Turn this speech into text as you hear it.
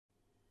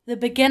The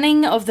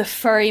beginning of the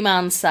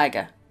Ferryman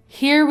saga.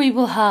 Here we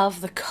will have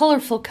the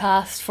colourful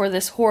cast for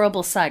this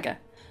horrible saga.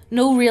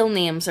 No real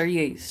names are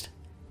used.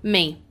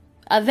 Me,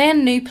 a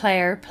then new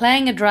player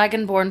playing a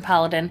dragonborn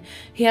paladin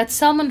who had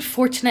some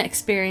unfortunate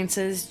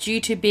experiences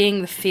due to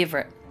being the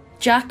favourite.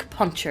 Jack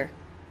Puncher,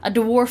 a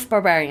dwarf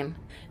barbarian,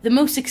 the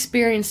most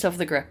experienced of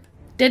the group.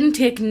 Didn't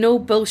take no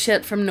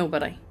bullshit from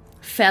nobody.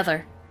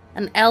 Feather,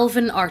 an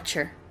elven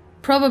archer.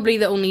 Probably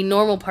the only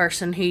normal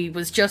person who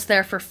was just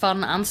there for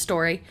fun and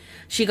story.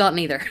 She got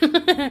neither.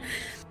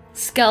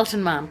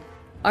 Skeleton Man,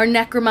 our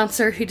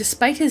necromancer who,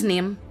 despite his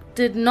name,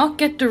 did not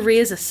get to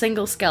raise a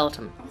single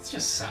skeleton. That's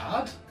just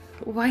sad.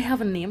 Why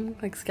have a name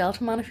like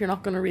Skeleton Man if you're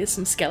not going to raise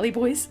some skelly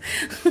boys?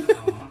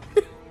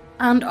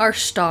 And our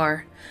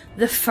star,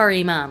 the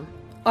Furry Man,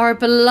 our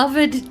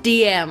beloved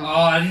DM.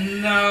 Oh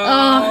no!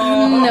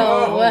 Oh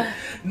no!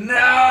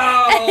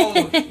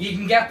 No! You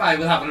can get by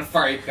with having a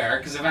furry player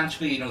because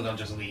eventually, they'll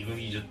just leave if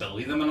you just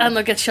bully them. And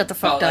they'll get shut the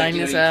fuck down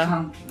as well.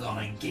 You can't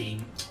on a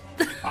game.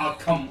 Oh,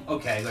 come.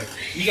 Okay, look.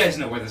 You guys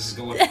know where this is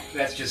going.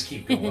 Let's just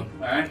keep going,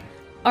 alright?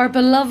 Our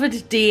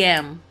beloved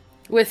DM,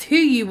 with who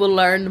you will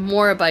learn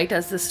more about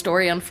as the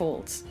story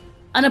unfolds.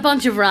 And a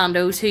bunch of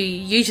randos who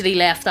usually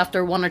left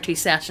after 1 or 2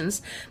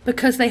 sessions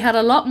because they had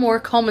a lot more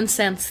common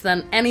sense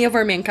than any of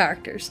our main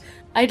characters.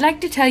 I'd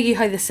like to tell you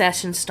how the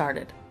session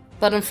started,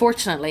 but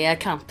unfortunately I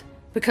can't,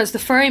 because the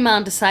furry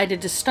man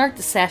decided to start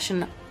the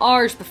session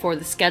hours before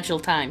the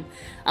scheduled time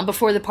and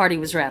before the party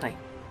was ready.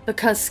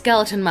 Because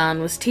Skeleton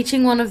Man was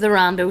teaching one of the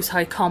randos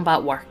how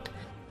combat worked,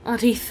 and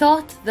he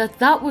thought that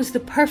that was the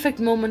perfect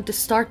moment to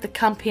start the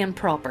campaign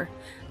proper,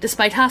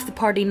 despite half the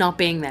party not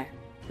being there.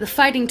 The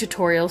fighting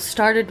tutorial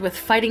started with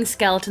fighting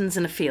skeletons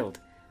in a field.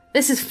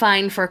 This is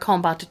fine for a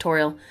combat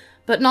tutorial,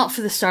 but not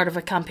for the start of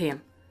a campaign.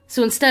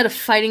 So instead of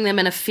fighting them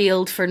in a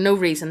field for no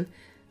reason,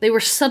 they were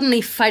suddenly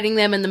fighting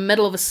them in the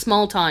middle of a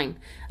small town.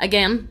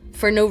 Again,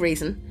 for no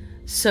reason.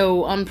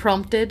 So,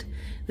 unprompted,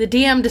 the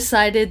DM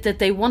decided that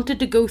they wanted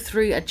to go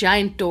through a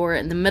giant door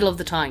in the middle of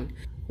the town,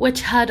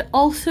 which had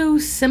also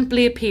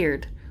simply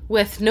appeared,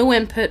 with no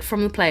input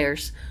from the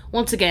players,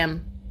 once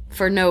again,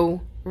 for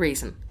no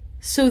reason.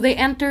 So they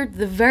entered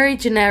the very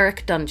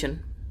generic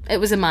dungeon. It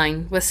was a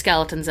mine, with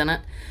skeletons in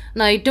it.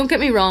 Now, don't get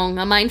me wrong,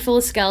 a mine full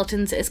of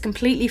skeletons is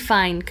completely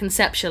fine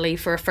conceptually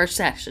for a first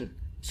session.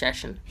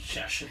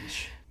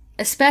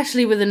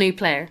 Especially with a new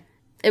player.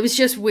 It was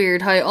just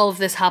weird how all of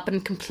this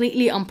happened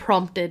completely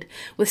unprompted,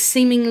 with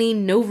seemingly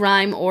no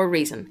rhyme or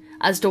reason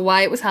as to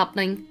why it was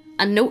happening,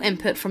 and no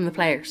input from the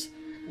players.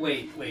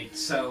 Wait,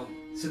 so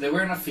they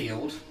were in a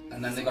field,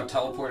 and then they got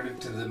teleported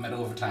to the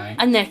middle of a town.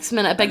 And next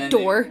minute, a big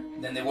door.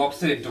 Then they walked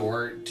through a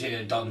door to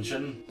a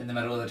dungeon in the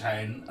middle of the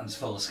town, and it's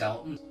full of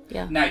skeletons.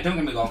 Yeah. Now, don't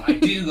get me wrong, I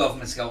do love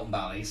my skeleton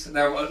baddies.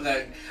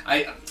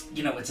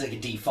 It's like a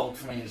default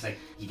for me. It's like,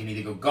 you can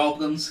either go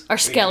goblins... Or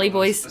skelly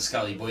boys.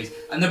 Skelly boys.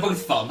 And they're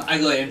both fun. I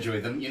really enjoy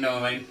them, you know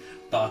what I mean?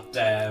 But,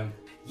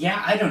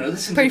 yeah, I don't know.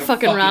 This seems pretty like a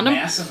fucking random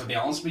mess, if I'll be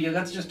honest with you.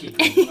 Let's just keep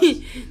going with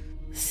this.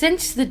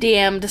 Since the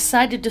DM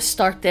decided to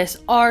start this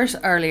hours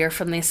earlier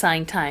from the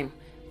assigned time,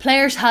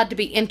 players had to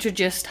be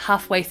introduced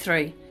halfway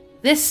through.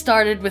 This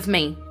started with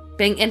me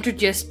being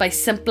introduced by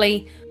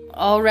simply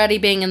already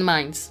being in the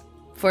mines,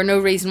 for no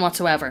reason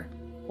whatsoever.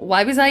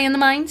 Why was I in the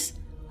mines?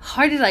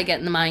 How did I get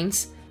in the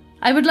mines?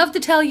 I would love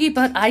to tell you,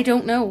 but I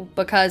don't know,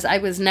 because I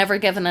was never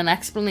given an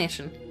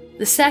explanation.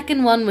 The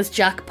second one was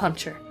Jack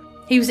Puncher.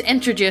 He was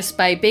introduced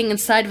by being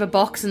inside of a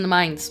box in the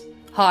mines.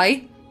 How?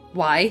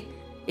 Why?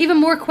 Even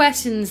more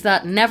questions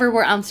that never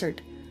were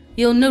answered.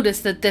 You'll notice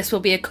that this will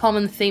be a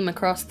common theme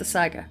across the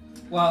saga.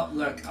 Well,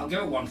 look, I'll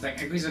give it one thing.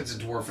 At least it's a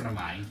dwarf in a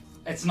mine.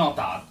 It's not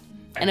that.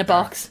 In a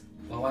box.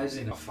 Well, why is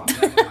he not fun?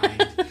 Never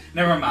mind.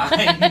 Never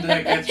mind.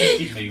 Let's just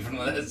keep moving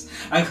with this.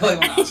 I really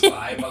want to ask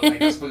why, but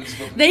I suppose...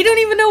 They don't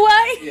even know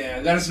why?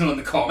 Yeah, let us know in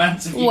the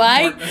comments if you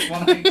why? can work this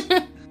one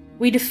out.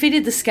 We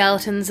defeated the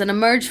skeletons and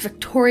emerged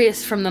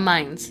victorious from the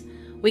mines.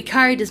 We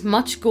carried as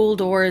much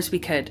gold ore as we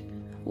could,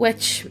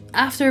 which,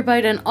 after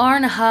about an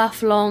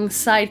hour-and-a-half long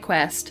side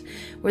quest,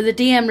 where the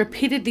DM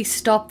repeatedly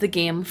stopped the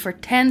game for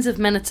tens of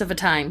minutes of a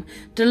time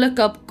to look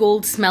up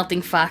gold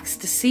smelting facts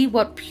to see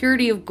what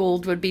purity of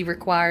gold would be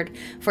required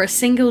for a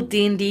single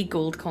D&D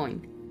gold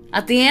coin.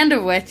 At the end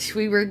of which,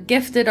 we were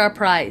gifted our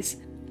prize.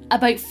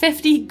 About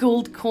 50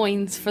 gold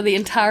coins for the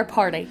entire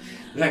party.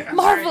 Like,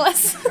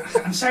 marvellous!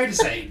 I'm sorry to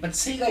say, but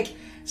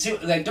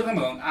don't get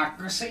me wrong,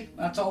 accuracy,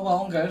 that's all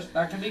well and good.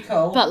 That can be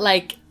cool.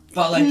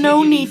 But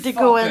no need to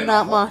go in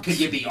that much. Could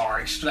you be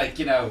arched?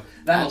 That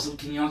also,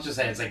 can you not just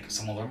say it's like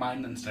some other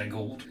mine instead of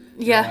gold?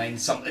 Yeah. You know what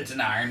I mean? It's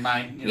an iron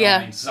mine, you know what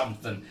I mean?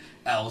 Something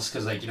else,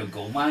 because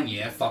gold mine,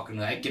 yeah, fucking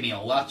give me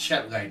all that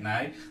shit right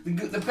now.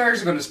 The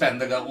players are going to spend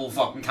the whole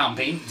fucking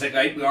campaign. It's like,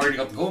 right, we already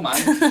got the gold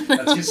mine.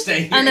 Let's just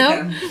stay here. I know.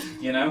 Again,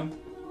 you know?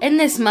 In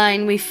this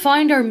mine, we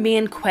found our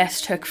main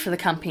quest hook for the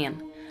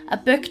campaign. A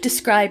book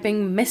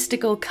describing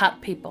mystical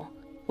cat people,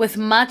 with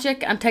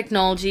magic and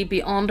technology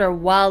beyond our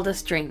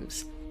wildest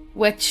dreams.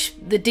 Which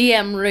the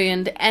DM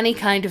ruined any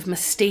kind of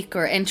mystique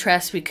or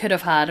interest we could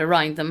have had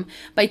around them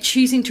by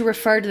choosing to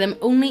refer to them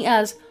only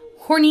as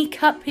horny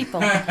cat people.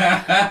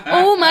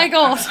 Oh my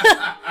god.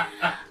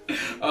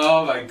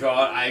 Oh my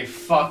god, I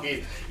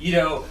fucking... You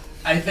know,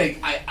 I think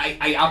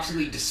I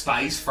absolutely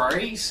despise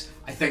furries.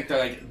 I think they're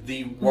like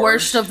the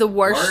worst of the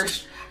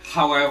worst.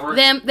 However...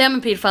 Them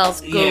and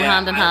pedophiles go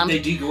hand in hand. They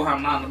do go hand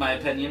in hand in my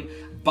opinion.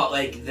 But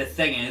like, the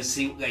thing is,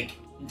 see, like,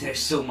 they're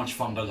so much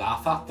fun to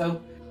laugh at though.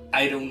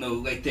 I don't know,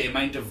 like the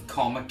amount of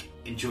comic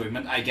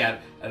enjoyment I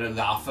get out of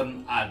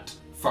laughing at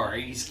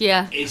furries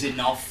is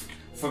enough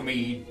for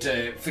me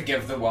to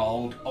forgive the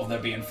world of there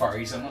being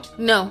furries in it.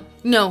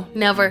 No,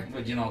 never.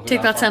 Would you not go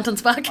Take that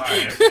sentence back.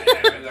 Alright,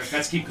 okay.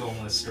 Let's keep going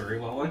with this story,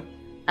 will we?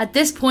 At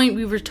this point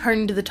we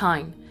returned to the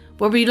town,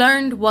 where we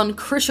learned one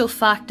crucial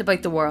fact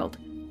about the world.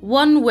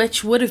 One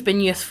which would have been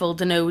useful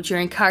to know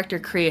during character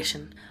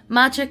creation.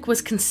 Magic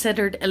was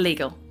considered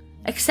illegal,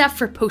 except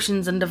for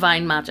potions and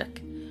divine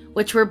magic,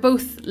 which were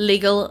both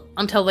legal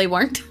until they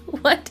weren't.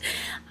 What?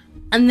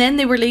 And then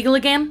they were legal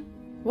again?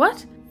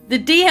 What? The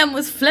DM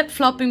was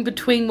flip-flopping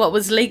between what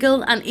was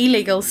legal and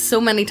illegal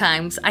so many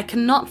times, I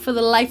cannot for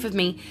the life of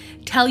me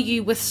tell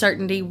you with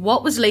certainty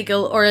what was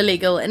legal or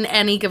illegal in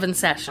any given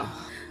session.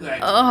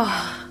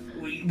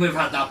 We've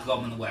had that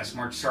problem in the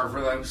Westmarch server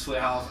though, so we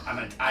have, and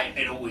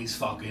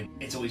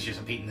it's always just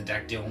a beat in the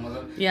deck dealing with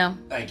it. Yeah.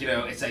 Like, you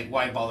know, it's like,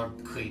 why bother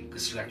create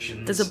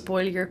restrictions? Does it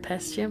boil your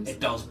piss, James?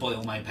 It does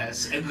boil my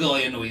piss. It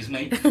really annoys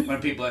me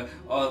when people are,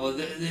 oh, well,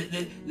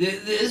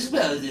 this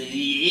spell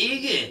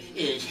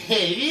is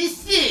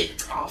heresy.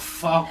 Oh,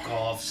 fuck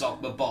off,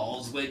 suck my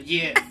balls, would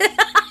you?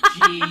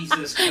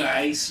 Jesus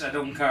Christ, I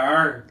don't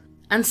care.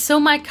 And so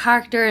my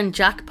character and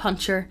Jack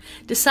Puncher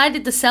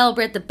decided to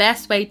celebrate the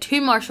best way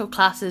two martial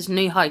classes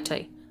knew how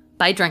to,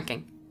 by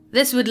drinking.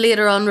 This would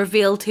later on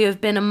reveal to have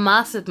been a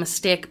massive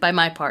mistake by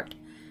my part,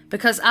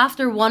 because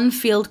after one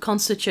failed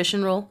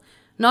constitution roll,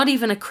 not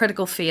even a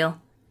critical fail,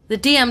 the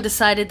DM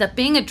decided that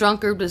being a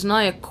drunkard was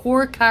now a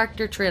core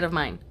character trait of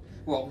mine.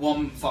 Well,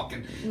 one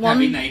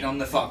heavy night on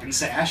the fucking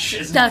sash,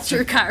 isn't That's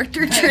your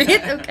character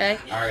trait, okay.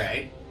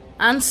 Alright.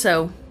 And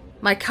so,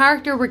 my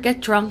character would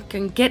get drunk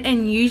and get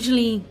in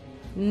usually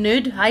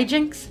nude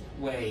hijinks.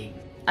 Wait.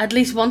 At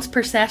least once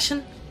per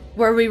session,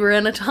 where we were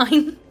in a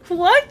town.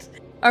 What?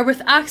 Or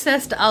with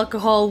access to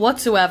alcohol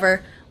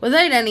whatsoever,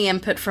 without any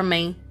input from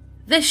me.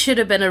 This should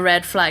have been a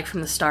red flag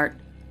from the start,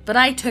 but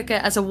I took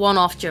it as a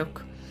one-off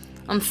joke.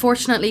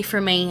 Unfortunately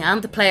for me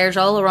and the players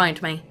all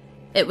around me,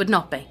 it would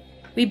not be.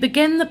 We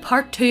begin the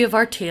part 2 of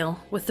our tale,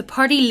 with the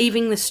party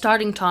leaving the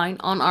starting town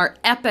on our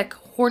epic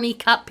horny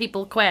cat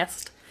people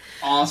quest.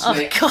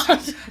 Honestly, oh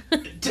god.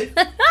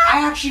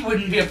 I actually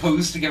wouldn't be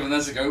opposed to giving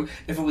this a go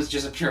if it was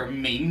just a pure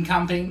meme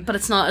campaign. But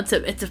it's not.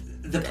 It's a.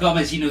 The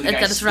problem is, you know, the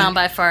that it's ran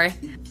by a furry.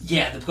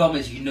 Yeah, the problem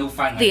is, you know,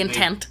 finally the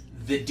intent.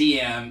 The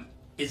DM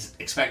is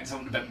expecting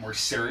something a bit more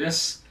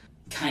serious.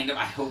 Kind of.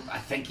 I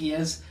think he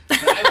is. But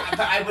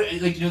I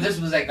would, like, you know, this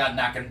was like that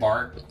Knack and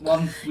Bar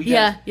one.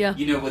 Yeah.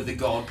 You know, with the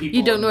god people.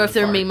 You don't know if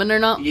they're memeing or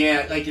not.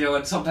 Yeah, like, you know,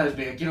 and sometimes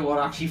be like, you know what,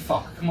 actually,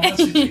 fuck, come on,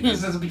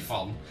 this will be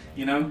fun.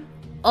 You know.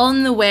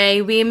 On the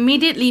way, we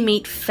immediately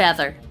meet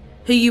Feather,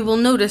 who you will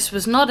notice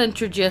was not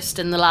introduced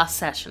in the last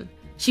session.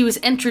 She was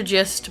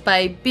introduced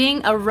by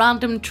being a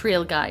random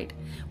trail guide,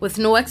 with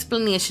no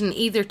explanation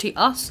either to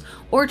us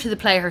or to the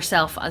player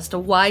herself as to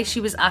why she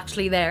was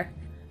actually there.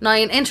 Now,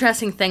 an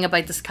interesting thing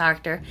about this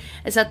character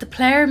is that the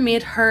player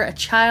made her a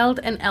child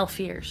in elf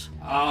years.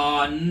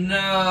 Oh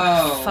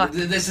no! Fuck.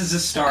 This is a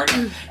start.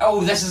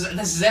 Oh, this is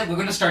it. We're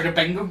going to start a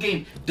bingo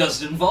game.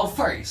 Does it involve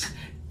furries?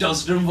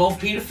 Does it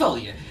involve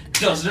paedophilia?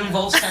 Does it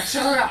involve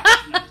sexual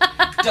harassment?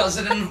 Does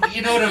it,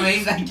 you know what I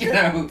mean? Like, you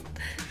know.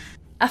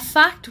 A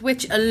fact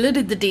which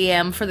eluded the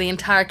DM for the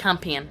entire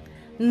campaign.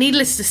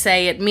 Needless to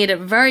say, it made it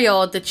very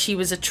odd that she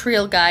was a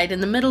trail guide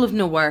in the middle of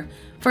nowhere,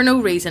 for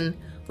no reason,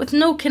 with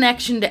no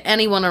connection to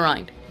anyone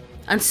around.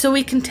 And so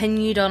we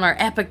continued on our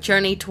epic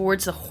journey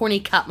towards the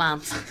horny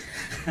catmans.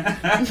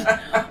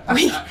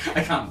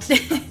 I can't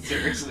take that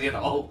seriously at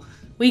all.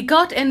 We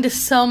got into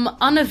some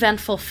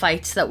uneventful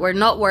fights that were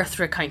not worth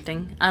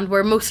recounting and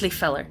were mostly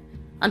filler,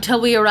 until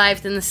we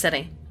arrived in the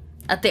city,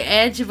 at the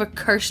edge of a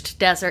cursed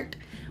desert.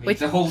 Which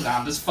the whole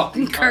land is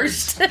fucking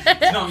cursed.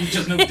 It's not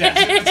just no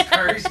desert, it's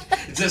cursed.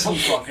 It's this whole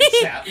fucking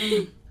set.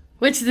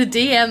 Which the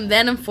DM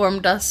then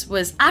informed us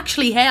was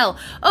actually hell.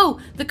 Oh,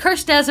 the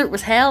cursed desert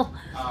was hell.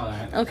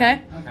 Alright.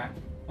 Okay.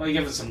 Well, you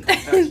give us some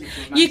context. Nice.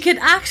 You could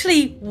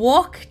actually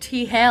walk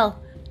to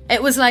hell.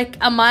 It was like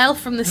a mile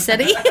from the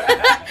city.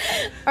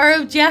 Our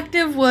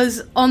objective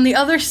was on the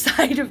other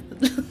side of...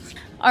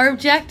 Our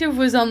objective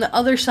was on the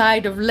other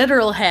side of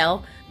literal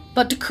hell,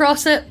 but to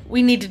cross it,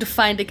 we needed to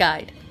find a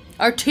guide.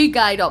 Our 2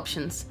 guide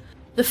options.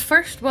 The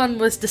first one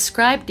was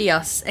described to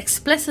us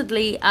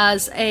explicitly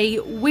as a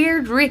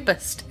weird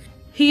rapist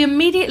who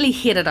immediately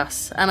hated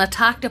us and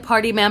attacked a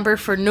party member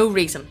for no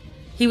reason.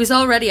 He was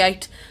already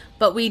out,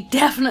 but we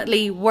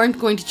definitely weren't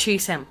going to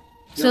choose him.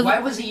 Yeah, so why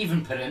was he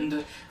even put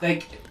into...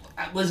 Like,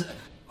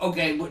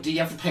 okay, do you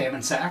have to pay him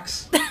in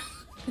sex?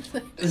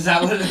 Was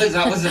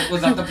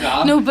that the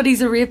plan? No, but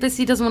he's a rapist.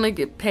 He doesn't want to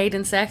get paid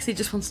in sex. He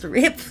just wants to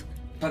rape.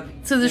 But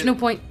so there's no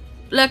point.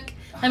 Look,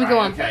 Let me go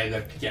on. Okay,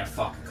 look, yeah,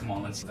 fuck, come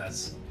on, let's do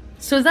this.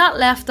 So that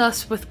left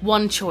us with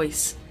one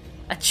choice.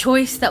 A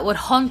choice that would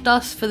haunt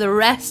us for the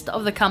rest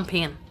of the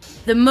campaign.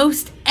 The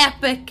most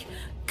epic,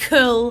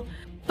 cool,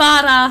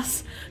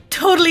 badass,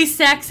 totally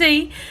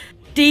sexy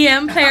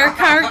DM player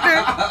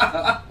character.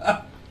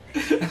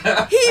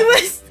 He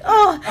was...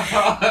 Oh,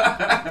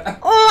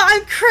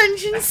 I'm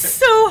cringing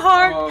so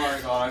hard. Oh my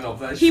god, I love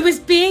that He shit. was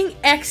being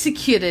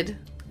executed,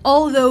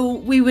 although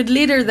we would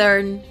later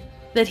learn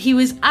that he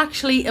was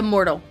actually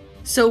immortal,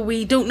 so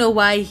we don't know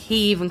why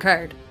he even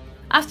cared.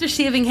 After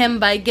saving him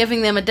by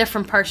giving them a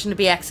different person to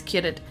be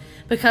executed,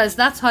 because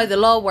that's how the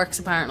law works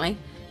apparently,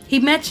 he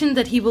mentioned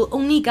that he will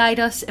only guide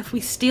us if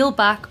we steal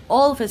back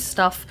all of his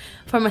stuff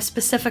from a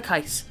specific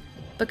house,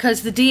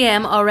 because the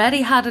DM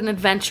already had an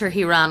adventure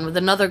he ran with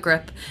another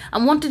group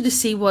and wanted to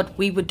see what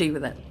we would do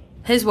with it.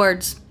 His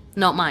words,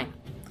 not mine.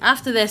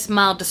 After this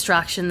mild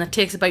distraction that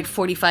takes about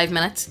 45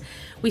 minutes,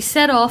 we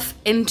set off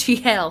into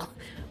hell,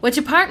 which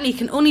apparently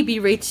can only be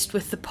reached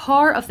with the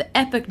power of the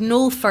epic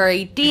Gnoll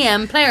Furry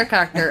DM player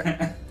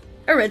character.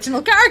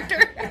 Original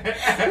character.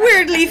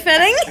 Weirdly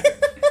fitting.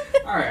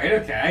 Alright,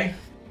 okay.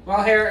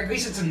 Well, here, at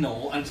least it's a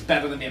gnoll, and it's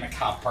better than being a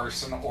cat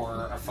person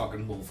or a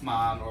fucking wolf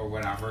man or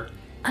whatever.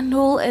 A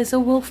gnoll is a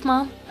wolf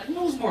man. A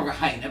gnoll's more of a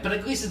hyena, but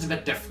at least it's a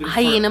bit different.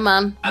 Hyena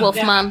man, wolf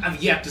man.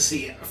 I've yet to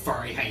see a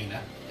furry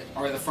hyena.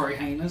 Or the furry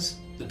hyenas?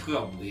 There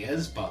probably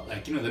is, but,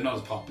 like, you know, they're not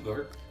as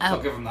popular.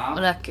 I'll give them that.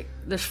 Look,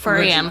 there's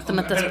furry anything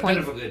at this point.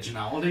 A bit of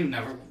originality,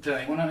 never did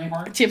anyone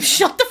anymore. Jim,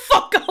 shut the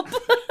fuck up!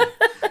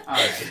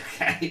 Alright,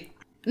 okay.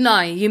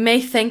 Now, you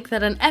may think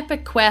that an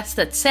epic quest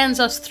that sends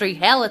us through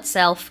hell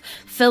itself,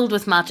 filled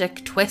with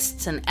magic,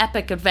 twists and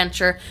epic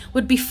adventure,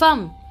 would be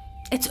fun.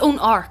 Its own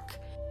arc.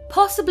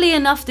 Possibly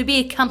enough to be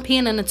a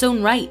campaign in its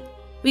own right.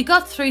 We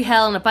got through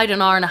hell in about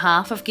an hour and a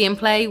half of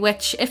gameplay,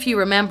 which, if you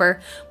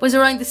remember, was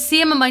around the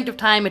same amount of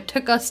time it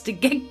took us to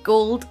get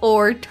gold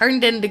or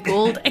turned into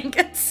gold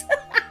ingots.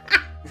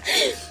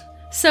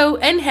 So,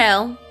 in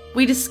hell,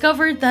 we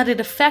discovered that it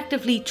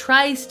effectively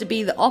tries to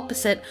be the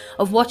opposite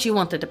of what you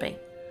want it to be.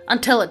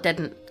 Until it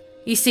didn't.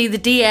 You see, the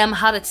DM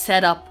had it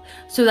set up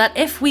so that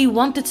if we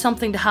wanted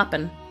something to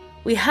happen,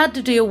 we had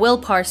to do a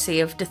willpower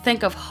save to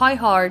think of how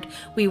hard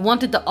we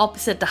wanted the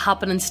opposite to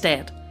happen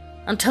instead.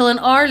 Until an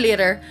hour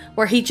later,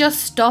 where he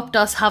just stopped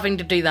us having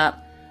to do that,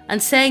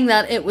 and saying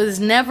that it was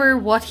never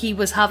what he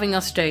was having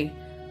us do,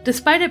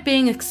 despite it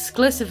being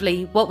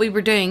exclusively what we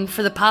were doing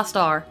for the past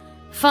hour.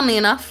 Funnily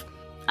enough,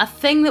 a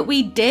thing that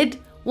we did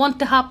want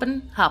to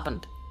happen,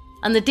 happened.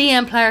 And the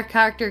DM player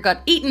character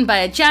got eaten by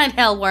a giant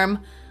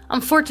hellworm.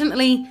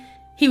 Unfortunately,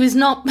 he was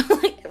not...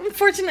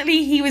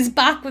 Unfortunately, he was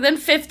back within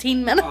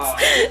 15 minutes.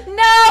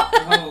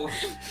 No!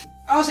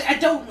 Honestly,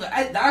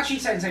 that actually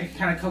sounds like a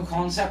kind of cool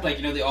concept, like,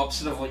 you know, the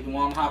opposite of what you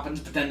want happens,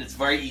 but then it's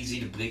very easy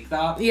to break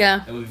that.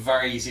 Yeah. It would be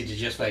very easy to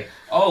just like,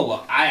 oh,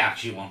 well, I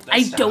actually want this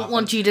I to don't happen.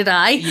 want you to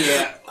die.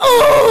 Yeah.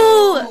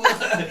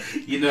 Oh!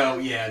 You know,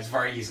 yeah, it's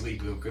very easily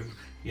broken,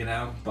 you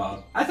know,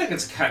 but I think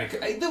it's kind of,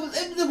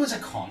 there was a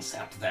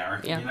concept there,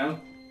 Yeah. you know?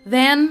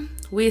 Then,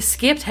 we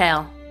escaped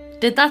hell.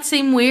 Did that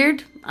seem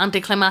weird?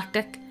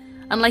 Anticlimactic?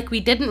 And like we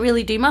didn't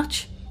really do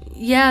much?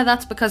 Yeah,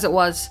 that's because it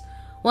was.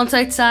 Once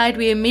outside,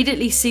 we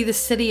immediately see the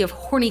city of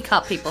horny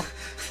cat people.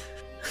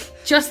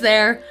 Just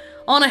there,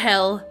 on a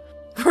hill,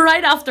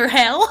 right after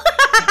hell.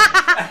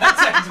 That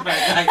sounds about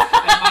like,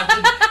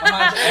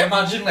 I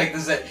imagine like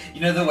there's a,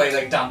 you know the way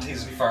like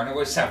Dante's Inferno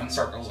with 7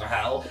 circles of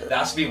hell? There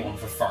has to be one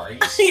for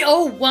furries.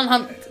 Oh,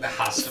 100. There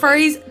has to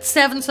Furries,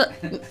 7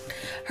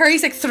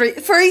 Furries like 3.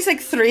 Furries like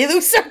 3 of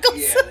those circles.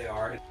 Yeah, they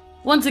are.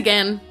 Once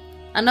again,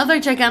 another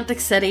gigantic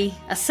city,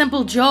 a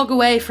simple jog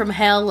away from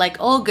hell like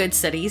all good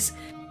cities.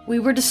 We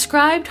were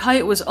described how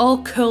it was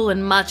all cool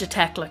and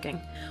magitech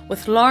looking,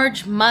 with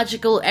large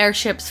magical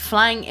airships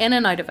flying in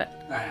and out of it.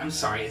 I'm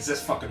sorry, is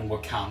this fucking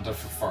Wakanda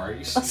for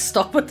furries? Oh,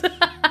 stop it.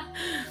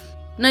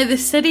 Now, the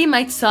city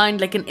might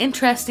sound like an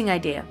interesting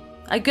idea,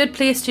 a good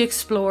place to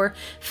explore,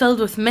 filled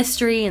with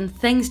mystery and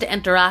things to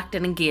interact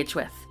and engage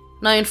with.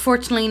 Now,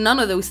 unfortunately, none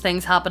of those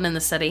things happen in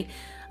the city,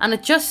 and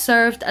it just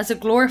served as a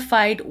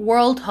glorified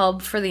world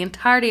hub for the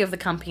entirety of the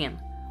campaign.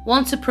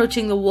 Once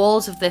approaching the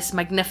walls of this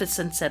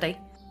magnificent city,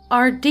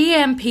 our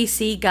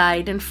DMPC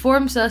guide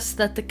informs us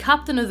that the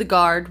captain of the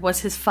guard was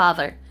his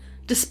father,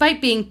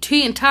 despite being 2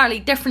 entirely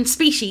different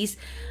species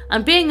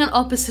and being on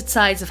opposite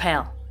sides of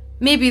hell.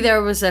 Maybe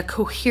there was a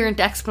coherent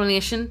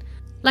explanation,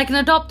 like an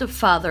adoptive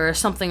father or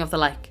something of the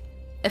like.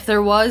 If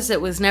there was, it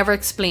was never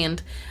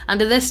explained, and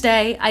to this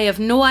day I have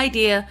no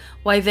idea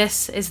why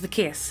this is the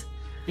case.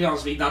 To be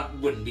honest with you, that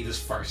wouldn't be the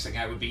first thing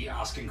I would be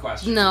asking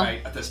questions No.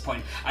 about at this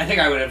point. I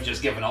think I would have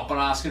just given up on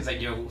asking, like,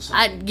 yo, so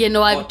I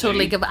would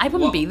totally give. I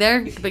wouldn't be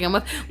there to begin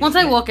with. Once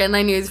I walk in,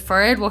 I knew it was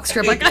furry. I'd walk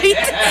straight back out.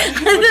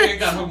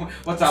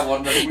 What's that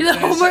one? The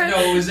Homer.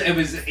 No, it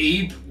was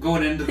Abe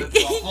going into the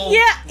brothel.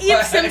 Yeah,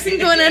 Abe Simpson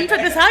going in,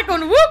 putting his hat,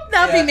 going, whoop,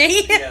 that'd be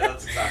me. Yeah,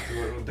 that's exactly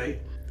what it would be.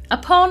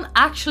 Upon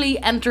actually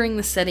entering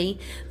the city,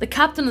 the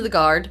captain of the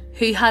guard,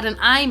 who had an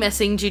eye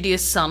missing due to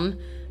his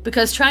son,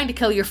 because trying to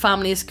kill your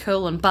family is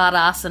cool and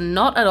badass and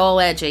not at all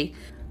edgy,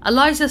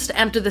 allows us to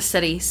enter the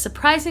city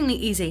surprisingly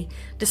easy,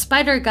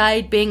 despite our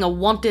guide being a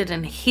wanted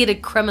and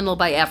hated criminal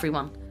by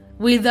everyone.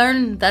 We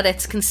learn that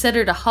it's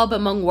considered a hub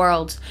among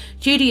worlds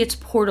due to its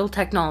portal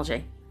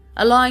technology,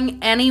 allowing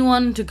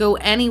anyone to go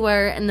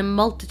anywhere in the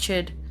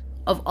multitude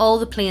of all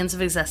the planes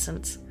of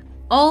existence,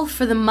 all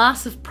for the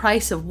massive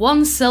price of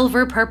 1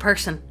 silver per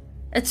person.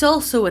 It's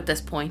also at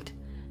this point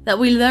that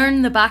we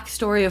learn the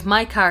backstory of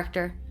my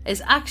character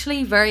is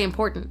actually very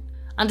important,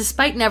 and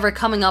despite never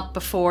coming up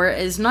before,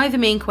 is now the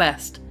main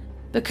quest,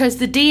 because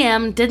the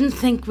DM didn't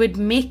think we'd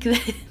make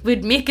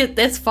it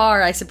this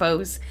far, I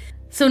suppose.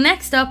 So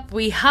next up,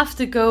 we have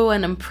to go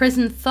and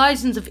imprison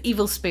thousands of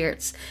evil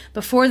spirits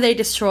before they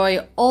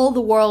destroy all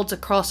the worlds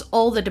across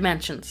all the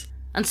dimensions.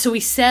 And so we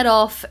set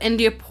off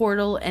into a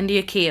portal into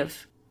a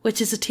cave, which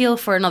is a tale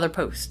for another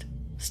post.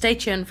 Stay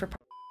tuned for...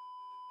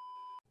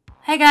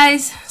 Hey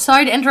guys,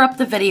 sorry to interrupt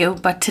the video,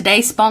 but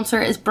today's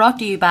sponsor is brought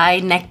to you by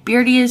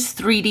Neckbeardia's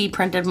 3D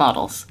printed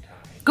models.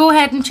 Go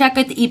ahead and check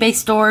out the eBay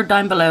store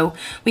down below.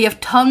 We have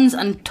tons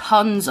and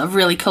tons of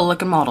really cool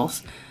looking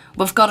models.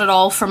 We've got it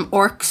all from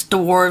orcs,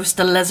 dwarves,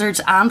 to lizards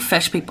and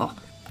fish people.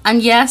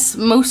 And yes,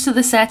 most of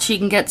the sets you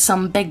can get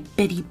some big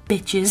bitty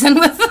bitches in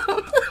with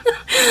them.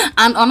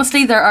 And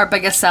honestly, they're our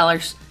biggest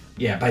sellers.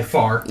 Yeah, by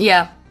far.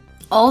 Yeah.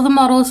 All the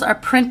models are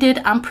printed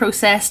and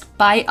processed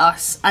by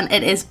us, and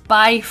it is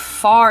by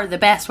far the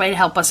best way to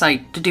help us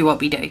out to do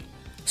what we do.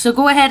 So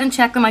go ahead and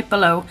check them out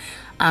below,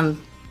 and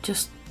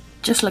just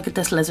look at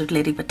this lizard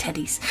lady with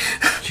titties.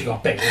 She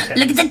got big titties.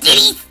 Look at the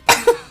titties!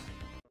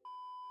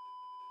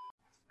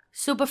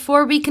 So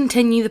before we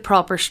continue the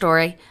proper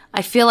story,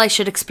 I feel I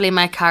should explain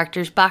my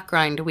character's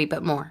background a wee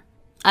bit more,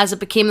 as it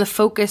became the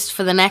focus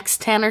for the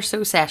next 10 or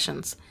so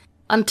sessions,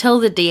 until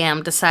the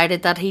DM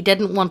decided that he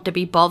didn't want to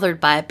be bothered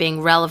by it being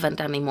relevant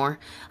anymore,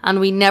 and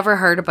we never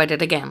heard about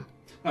it again.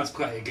 That's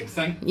quite a good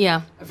thing.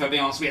 Yeah. If I'll be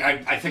honest with you,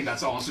 I think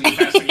that's honestly the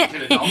best thing you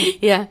could have done.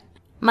 Yeah.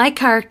 My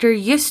character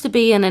used to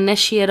be an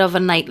initiate of a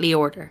knightly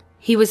order.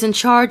 He was in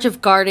charge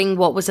of guarding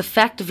what was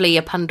effectively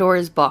a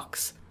Pandora's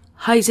box,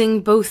 housing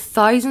both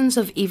thousands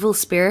of evil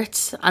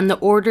spirits and the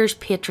Order's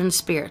patron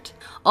spirit,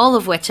 all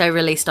of which I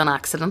released on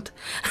accident.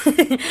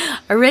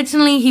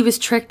 Originally, he was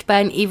tricked by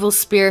an evil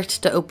spirit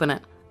to open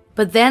it,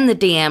 but then the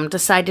DM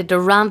decided to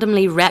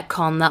randomly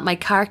retcon that my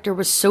character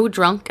was so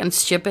drunk and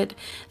stupid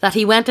that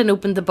he went and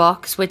opened the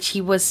box, which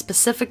he was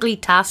specifically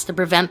tasked to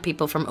prevent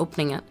people from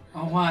opening it.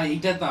 Oh, why? He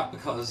did that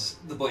because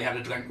the boy had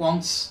a drink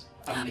once.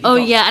 And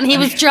he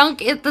was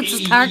drunk. That's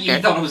his character.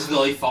 He thought it was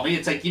really funny.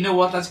 It's like, you know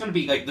what? That's going to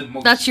be like the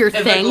most. That's your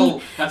typical,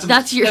 thing.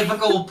 That's your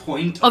typical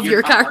point of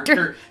your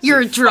character.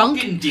 You're drunk.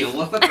 Fucking deal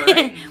with it,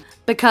 right?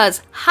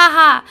 Because,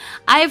 haha,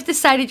 I've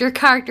decided your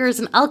character is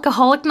an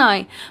alcoholic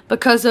now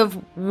because of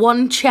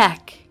one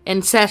check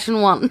in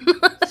session 1.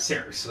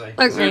 Seriously,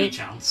 Okay. Is there any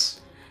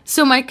chance?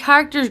 So my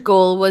character's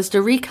goal was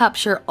to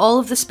recapture all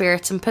of the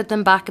spirits and put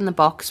them back in the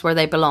box where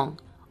they belong,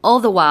 all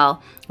the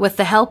while with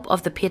the help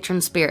of the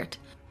patron spirit,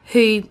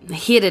 who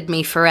hated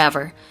me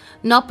forever,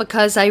 not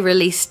because I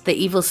released the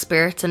evil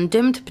spirit and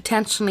doomed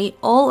potentially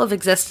all of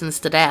existence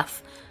to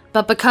death,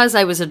 but because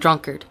I was a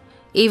drunkard,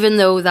 even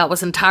though that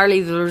was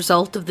entirely the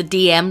result of the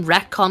DM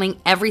retconning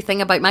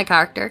everything about my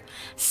character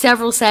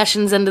several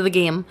sessions into the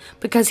game,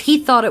 because he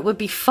thought it would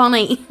be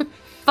funny.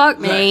 Fuck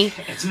me.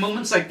 Look, it's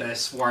moments like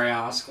this where I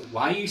ask,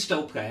 why are you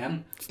still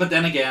playing? But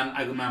then again,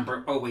 I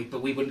remember, oh wait,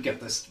 but we wouldn't get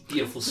this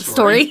beautiful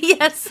story.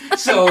 Yes.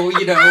 So,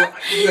 you know,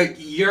 like,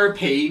 your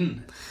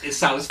pain is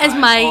satisfying. As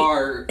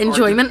my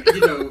enjoyment.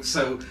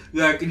 So,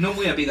 like,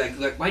 normally I'd be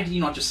like, why did you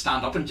not just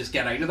stand up and just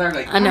get out of there?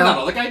 Like, I know. That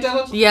other guy did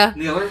it? Yeah. In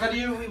the other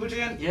video we were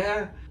doing?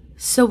 Yeah.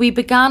 So we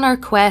began our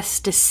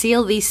quest to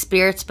seal these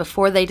spirits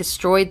before they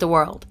destroyed the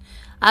world,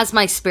 as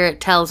my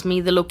spirit tells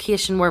me the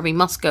location where we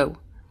must go,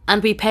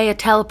 and we pay a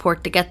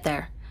teleport to get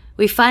there.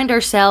 We find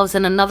ourselves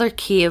in another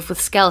cave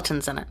with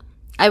skeletons in it.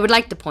 I would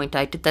like to point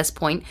out at this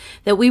point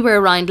that we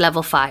were around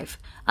level 5,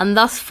 and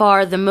thus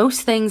far the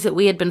most things that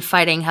we had been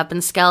fighting have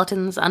been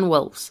skeletons and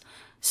wolves.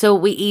 So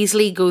we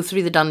easily go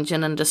through the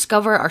dungeon and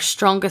discover our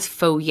strongest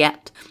foe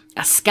yet,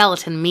 a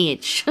skeleton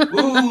mage.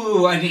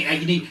 Ooh, I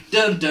need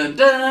dun dun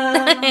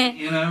dun,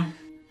 you know.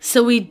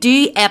 So we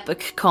do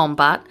epic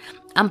combat,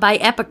 and by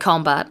epic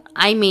combat,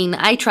 I mean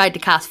I tried to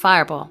cast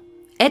Fireball.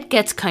 It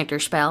gets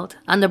counterspelled,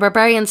 and the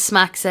barbarian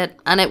smacks it,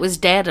 and it was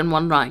dead in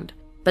 1 round.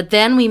 But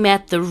then we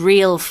met the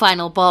real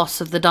final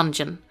boss of the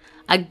dungeon,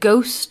 a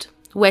ghost,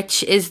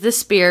 which is the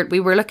spirit we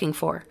were looking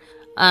for.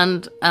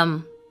 And,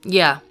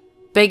 yeah,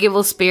 big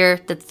evil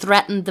spirit that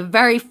threatened the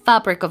very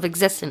fabric of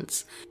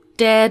existence.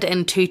 Dead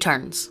in 2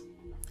 turns.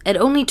 It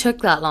only took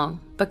that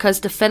long,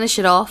 because to finish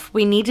it off,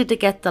 we needed to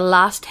get the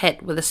last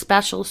hit with a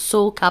special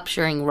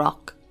soul-capturing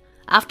rock.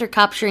 After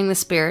capturing the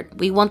spirit,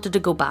 we wanted to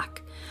go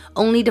back,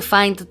 only to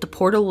find that the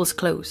portal was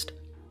closed.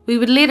 We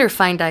would later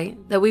find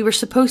out that we were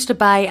supposed to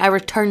buy a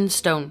return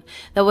stone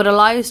that would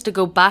allow us to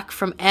go back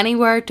from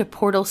anywhere to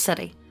Portal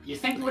City. You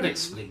think we would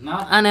explain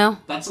that? I know.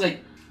 That's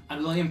like a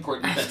really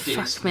important bit to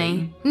Fuck explain.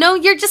 me. No,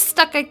 you're just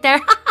stuck out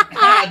there.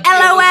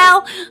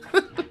 LOL.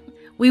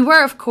 We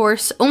were, of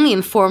course, only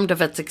informed of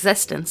its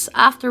existence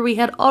after we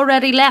had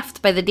already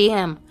left by the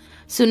DM,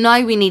 so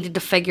now we needed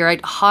to figure out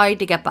how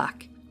to get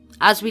back.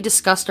 As we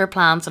discussed our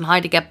plans on how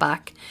to get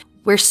back,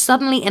 we're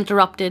suddenly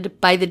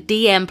interrupted by the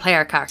DM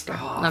player character.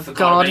 Oh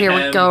God, here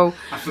we go.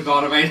 I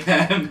forgot about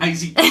him.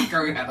 How's he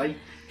going?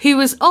 Who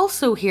was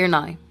also here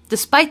now,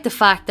 despite the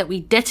fact that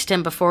we ditched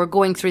him before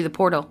going through the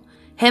portal,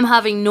 him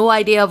having no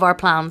idea of our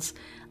plans,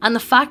 and the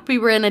fact we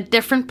were in a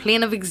different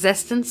plane of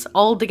existence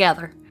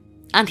altogether.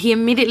 And he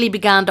immediately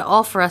began to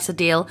offer us a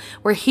deal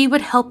where he would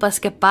help us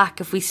get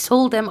back if we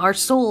sold him our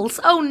souls.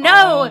 Oh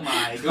no! Oh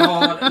my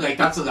god. Like,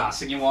 that's the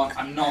last thing you want.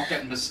 I'm not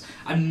getting this.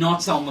 I'm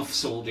not selling the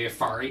soul to a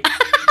furry.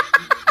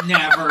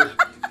 Never.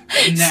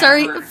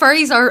 Sorry,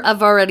 furries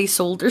have already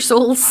sold their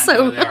souls. I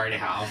so know they already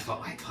have,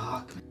 but like,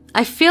 fuck.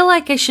 I feel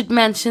like I should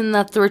mention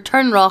that the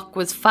return rock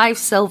was 5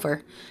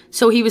 silver,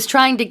 so he was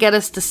trying to get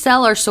us to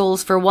sell our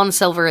souls for 1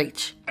 silver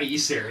each. Are you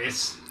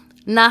serious?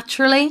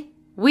 Naturally,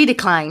 we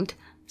declined,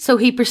 so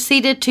he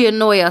proceeded to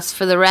annoy us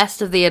for the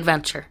rest of the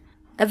adventure.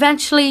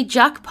 Eventually,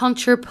 Jack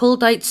Puncher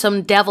pulled out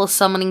some devil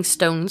summoning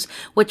stones,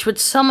 which would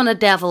summon a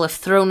devil if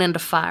thrown into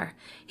fire.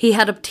 He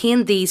had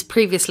obtained these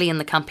previously in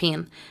the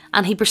campaign,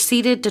 and he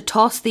proceeded to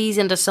toss these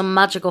into some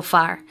magical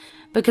fire,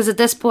 because at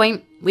this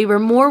point, we were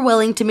more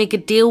willing to make a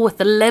deal with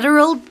the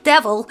literal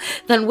devil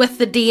than with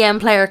the DM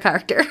player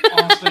character.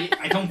 Honestly,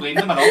 I don't blame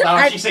them at all.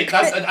 That actually say,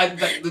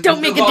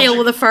 don't make a deal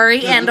with a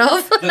furry, end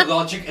of. The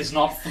logic is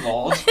not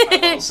flawed,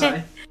 I will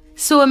say.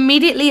 So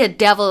immediately a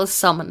devil is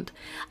summoned,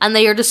 and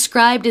they are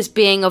described as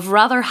being of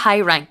rather high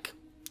rank.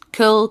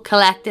 Cool,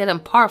 collected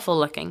and powerful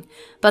looking,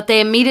 but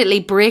they immediately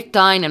break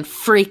down and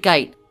freak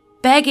out,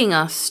 begging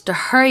us to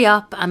hurry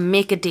up and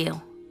make a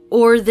deal,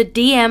 or the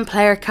DM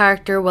player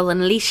character will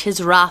unleash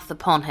his wrath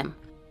upon him.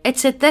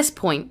 It's at this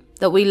point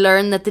that we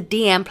learn that the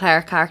DM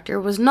player character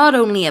was not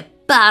only a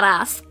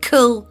badass,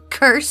 cool,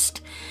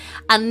 cursed,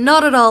 and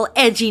not at all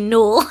edgy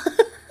gnoll,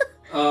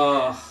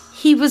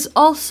 he was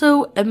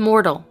also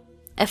immortal,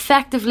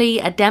 effectively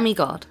a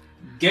demigod.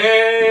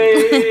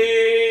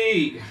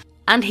 Gay!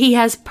 And he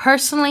has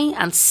personally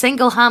and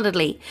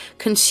single-handedly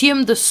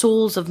consumed the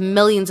souls of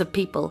millions of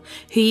people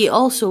who he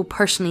also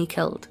personally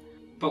killed.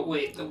 But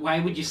wait, why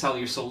would you sell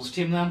your souls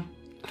to him then?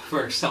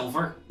 For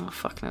silver? Oh,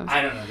 fuck no.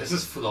 I don't know, this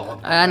is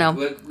flawed. I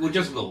know. We'll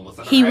just go with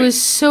it. He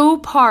was so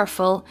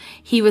powerful,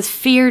 he was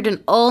feared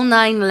in all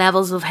 9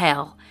 levels of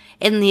hell,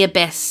 in the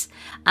abyss,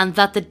 and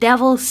that the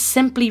devil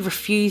simply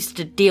refused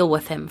to deal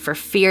with him for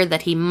fear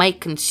that he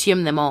might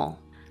consume them all.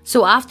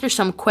 So after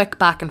some quick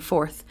back and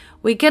forth,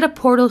 we get a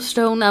portal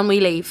stone and we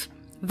leave.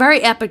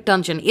 Very epic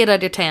dungeon, 8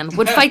 out of 10.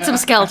 Would fight some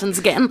skeletons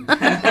again.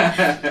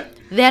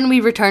 Then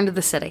we return to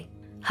the city,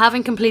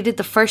 having completed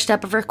the first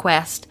step of our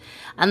quest,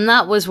 and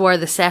that was where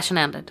the session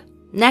ended.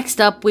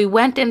 Next up, we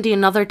went into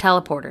another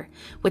teleporter,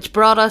 which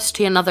brought us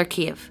to another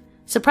cave.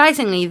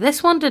 Surprisingly,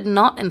 this one did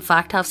not in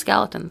fact have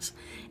skeletons.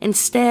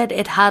 Instead,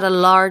 it had a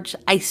large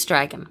ice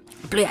dragon,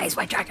 blue eyes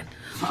white dragon,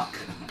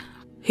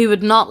 who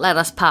would not let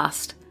us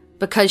past,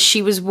 because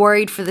she was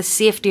worried for the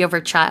safety of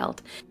her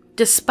child,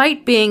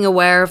 despite being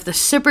aware of the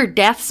super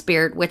death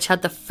spirit which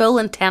had the full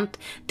intent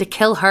to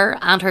kill her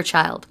and her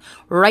child,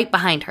 right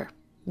behind her,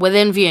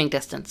 within viewing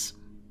distance,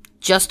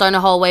 just down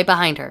a hallway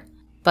behind her,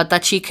 but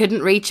that she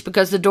couldn't reach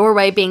because the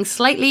doorway being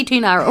slightly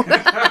too narrow.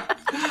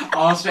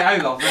 Honestly, I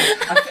love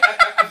it.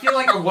 I feel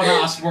like I want to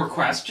ask more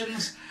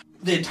questions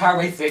the entire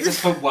way through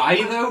this, but why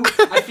though?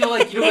 I feel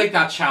like, you know, like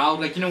that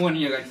child, like, you know, when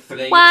you're like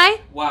 3. Why?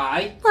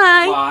 Why?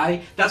 Why?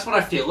 Why? That's what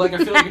I feel like.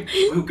 I feel like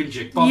a hook and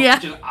jukebox, Yeah.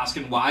 just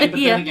asking why, but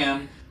Yeah. then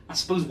again, I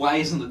suppose why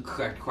isn't the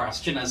correct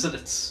question, is it?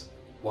 It's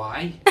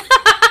why?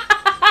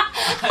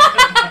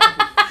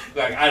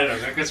 Like, I don't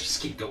know, like, let's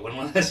just keep going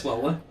with this,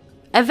 will we?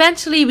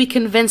 Eventually, we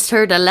convinced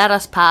her to let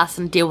us pass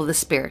and deal with the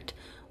spirit,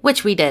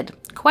 which we did,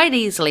 quite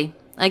easily,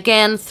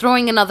 again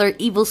throwing another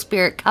evil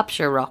spirit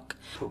capture rock.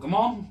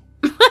 Pokemon?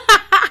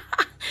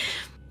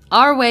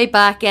 Our way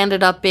back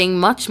ended up being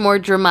much more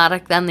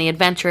dramatic than the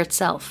adventure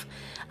itself,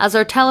 as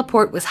our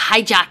teleport was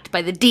hijacked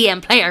by the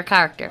DM player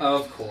character.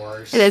 Of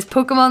course. It is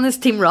Pokemon this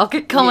Team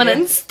Rocket coming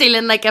in,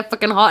 stealing like a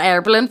fucking hot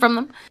air balloon from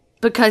them.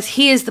 Because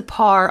he is the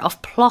power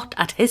of plot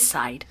at his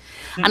side,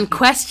 and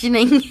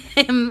questioning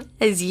him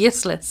is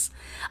useless,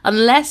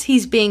 unless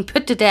he's being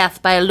put to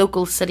death by a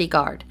local city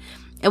guard,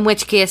 in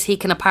which case he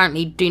can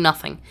apparently do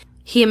nothing.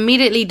 He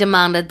immediately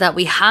demanded that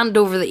we hand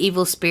over the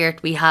evil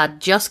spirit we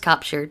had just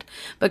captured,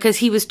 because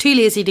he was too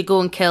lazy to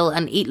go and kill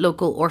and eat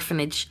local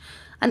orphanage.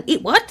 And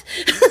eat what?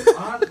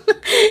 What?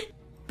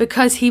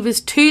 Because he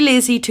was too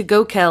lazy to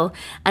go kill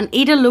and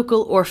eat a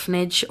local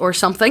orphanage or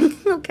something.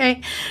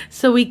 Okay,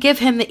 so we give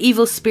him the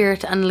evil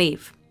spirit and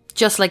leave.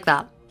 Just like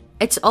that.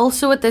 It's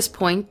also at this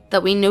point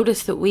that we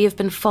notice that we have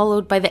been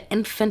followed by the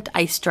infant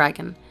ice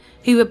dragon,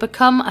 who would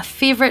become a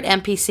favourite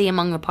NPC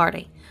among the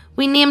party.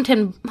 We named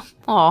him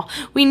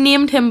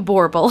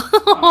Borble.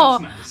 Oh,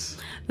 that's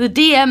nice. The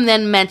DM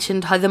then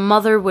mentioned how the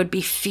mother would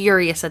be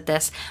furious at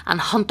this and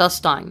hunt us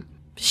down.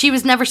 She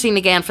was never seen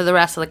again for the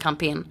rest of the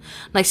campaign.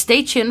 Now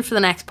stay tuned for the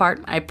next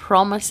part. I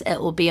promise it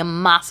will be a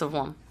massive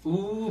one.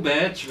 Ooh,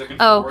 bitch. Looking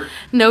Oh, forward.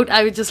 note,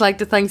 I would just like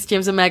to thank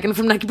James and Megan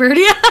from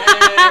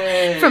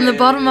Nicobardia from the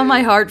bottom of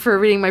my heart for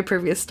reading my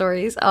previous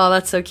stories. Oh,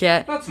 that's so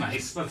cute. That's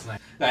nice. That's nice.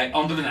 Right,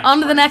 on to the next On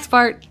to part. the next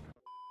part.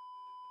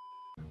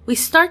 We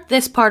start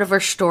this part of our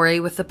story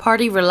with the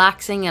party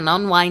relaxing and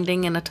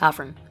unwinding in a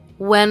tavern,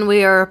 when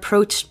we are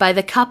approached by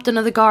the captain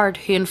of the guard,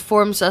 who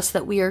informs us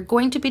that we are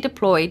going to be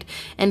deployed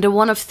into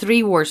one of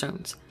 3 war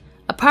zones.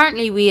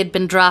 Apparently we had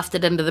been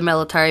drafted into the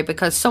military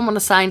because someone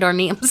assigned our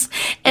names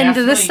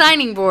into the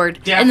signing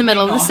board in the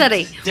middle of the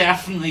city.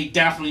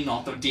 Definitely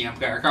not the DM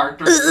player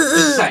character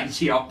that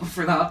signed you up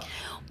for that.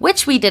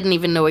 Which we didn't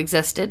even know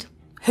existed.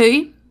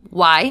 Who?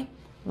 Why?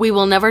 We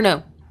will never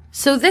know.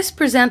 So this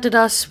presented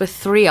us with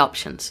 3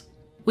 options.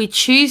 We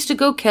choose to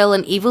go kill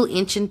an evil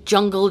ancient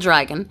jungle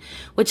dragon,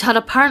 which had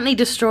apparently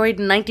destroyed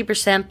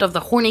 90% of the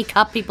horny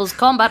cat people's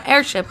combat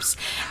airships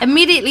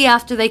immediately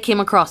after they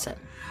came across it.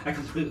 I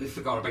completely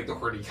forgot about the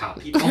horny cat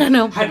people. I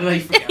know. How did I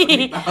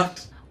forget about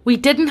that? We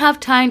didn't have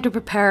time to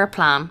prepare a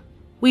plan.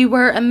 We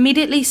were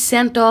immediately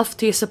sent off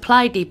to a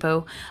supply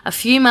depot a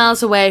few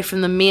miles away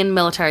from the main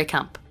military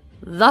camp.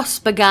 Thus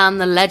began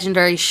the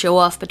legendary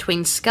show-off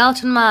between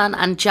Skeleton Man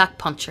and Jack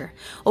Puncher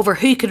over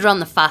who could run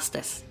the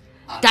fastest.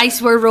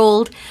 Dice were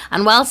rolled,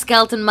 and while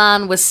Skeleton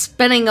Man was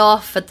spinning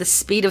off at the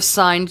speed of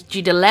sound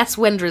due to less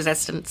wind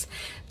resistance,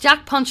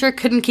 Jack Puncher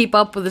couldn't keep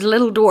up with his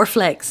little dwarf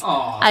legs.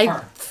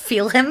 I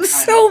feel him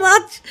so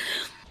much.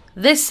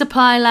 This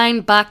supply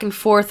line back and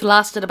forth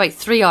lasted about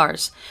 3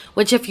 hours,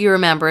 which if you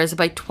remember is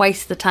about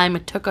twice the time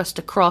it took us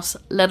to cross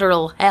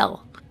literal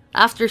hell.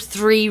 After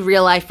 3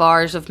 real-life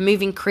hours of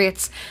moving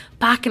crates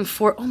back and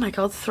forth, oh my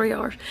god, 3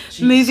 hours,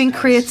 moving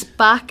crates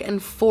back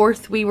and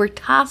forth, we were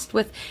tasked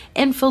with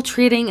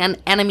infiltrating an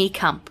enemy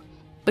camp.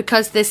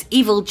 Because this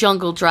evil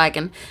jungle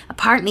dragon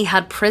apparently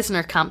had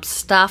prisoner camps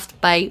staffed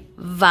by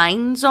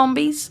vine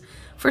zombies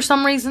for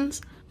some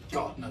reasons.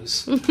 God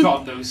knows.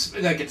 God knows.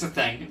 Like, it's a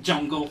thing.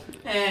 Jungle.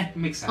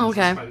 Makes sense,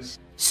 okay. I suppose.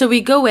 So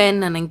we go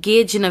in and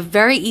engage in a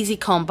very easy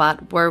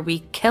combat where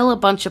we kill a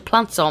bunch of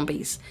plant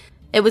zombies.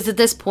 It was at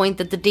this point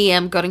that the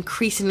DM got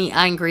increasingly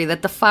angry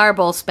that the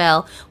fireball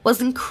spell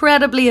was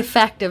incredibly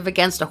effective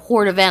against a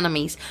horde of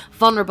enemies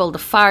vulnerable to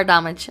fire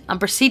damage, and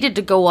proceeded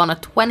to go on a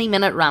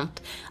 20-minute rant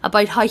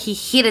about how he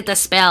hated the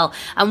spell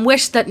and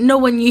wished that no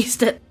one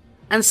used it.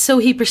 And so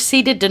he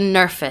proceeded to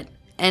nerf it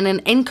in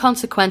an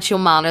inconsequential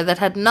manner that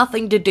had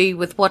nothing to do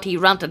with what he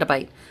ranted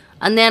about,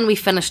 and then we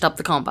finished up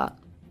the combat.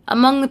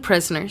 Among the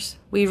prisoners,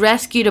 we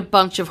rescued a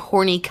bunch of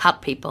horny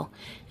cat people,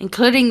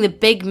 including the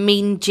big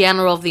mean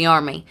general of the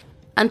army,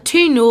 and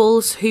 2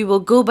 gnolls who will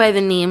go by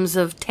the names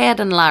of Ted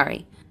and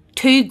Larry,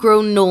 2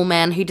 grown gnoll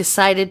men who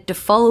decided to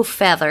follow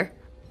Feather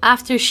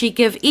after she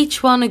gave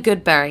each one a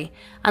good berry,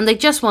 and they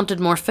just wanted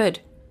more food.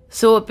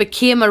 So it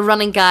became a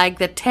running gag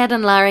that Ted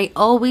and Larry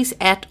always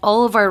ate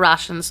all of our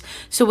rations,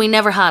 so we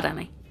never had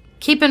any.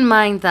 Keep in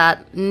mind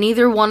that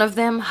neither one of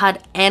them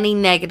had any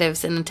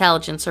negatives in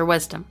intelligence or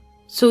wisdom.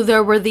 So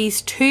there were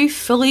these 2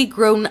 fully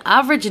grown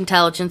average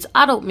intelligence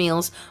adult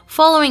males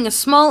following a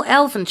small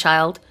elfin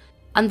child.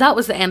 And that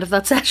was the end of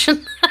that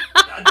session.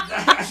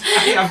 I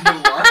have no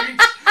words.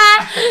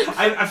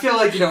 I feel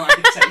like, I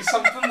could say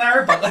something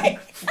there, but like,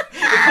 it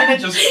kind of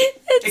just...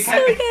 It's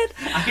so good.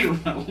 I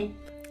don't know.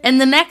 In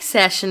the next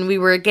session, we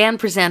were again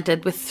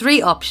presented with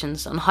 3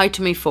 options on how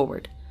to move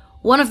forward.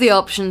 One of the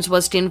options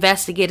was to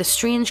investigate a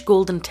strange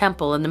golden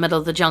temple in the middle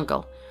of the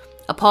jungle.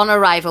 Upon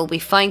arrival, we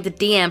found the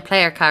DM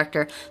player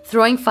character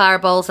throwing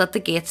fireballs at the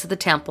gates of the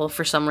temple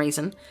for some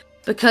reason,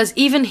 because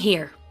even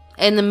here,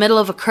 in the middle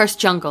of a cursed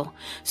jungle,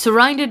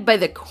 surrounded by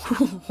the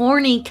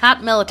horny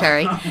cat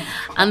military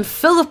and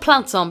full of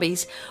plant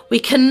zombies, we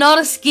cannot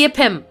escape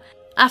him.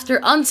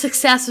 After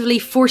unsuccessfully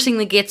forcing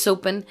the gates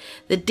open,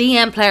 the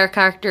DM player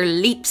character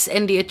leaps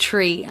into a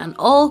tree and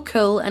all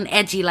cool and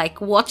edgy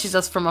like watches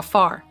us from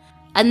afar.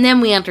 And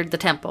then we entered the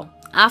temple,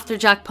 after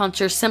Jack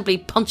Puncher simply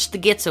punched the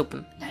gates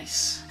open.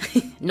 Nice.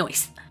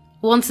 Nice.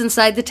 Once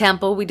inside the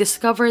temple, we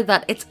discover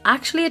that it's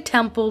actually a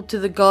temple to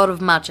the god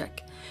of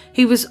magic,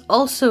 who was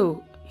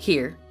also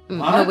here.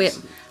 What? No, wait.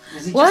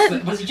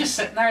 Was he just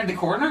sitting there in the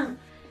corner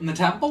in the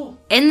temple?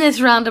 In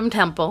this random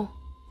temple,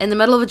 in the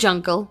middle of a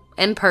jungle,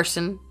 in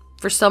person,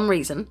 for some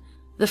reason,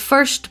 the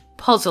first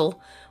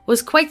puzzle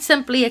was quite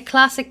simply a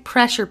classic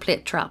pressure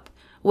plate trap,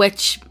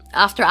 which,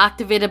 after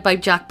activated by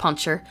Jack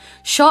Puncher,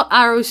 shot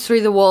arrows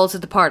through the walls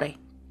of the party.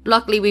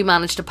 Luckily, we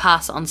managed to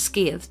pass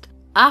unscathed.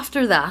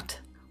 After that,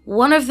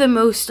 one of the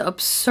most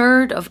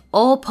absurd of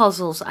all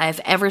puzzles I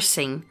have ever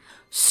seen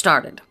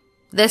started.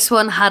 This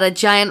one had a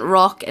giant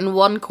rock in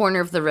one corner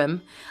of the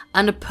room,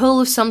 and a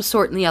pool of some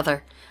sort in the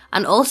other,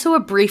 and also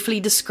a briefly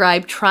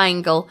described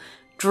triangle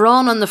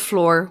drawn on the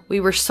floor. We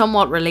were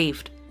somewhat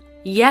relieved,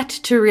 yet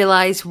to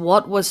realise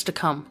what was to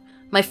come.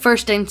 My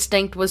first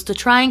instinct was to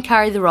try and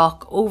carry the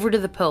rock over to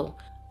the pool,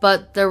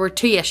 but there were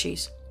 2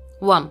 issues.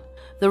 1,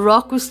 the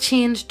rock was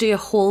chained to a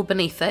hole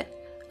beneath it,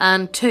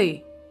 and 2,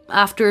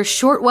 after a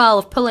short while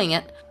of pulling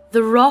it,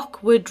 the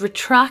rock would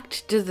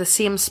retract to the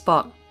same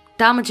spot,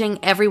 damaging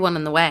everyone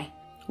in the way.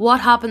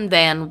 What happened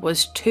then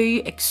was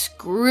 2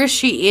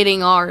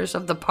 excruciating hours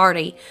of the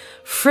party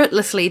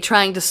fruitlessly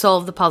trying to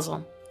solve the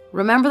puzzle.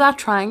 Remember that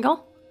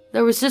triangle?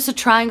 There was just a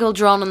triangle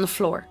drawn on the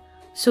floor.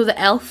 So the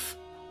elf,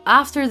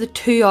 after the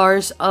 2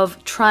 hours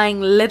of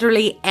trying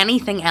literally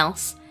anything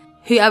else,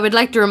 who I would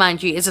like to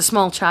remind you is a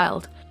small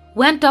child,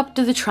 went up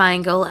to the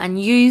triangle and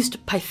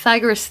used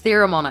Pythagoras'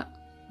 theorem on it,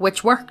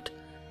 which worked.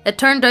 It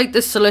turned out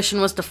the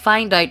solution was to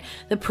find out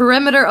the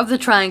perimeter of the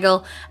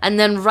triangle and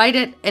then write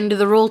it into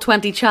the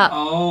Roll20 chat.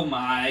 Oh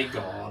my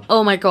god.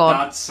 Oh my god.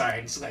 That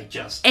sounds like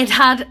just... It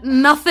had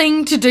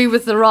nothing to do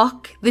with the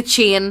rock, the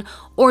chain,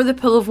 or the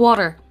pool of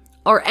water,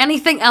 or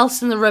anything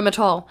else in the room at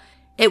all.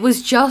 It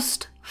was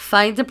just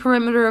find the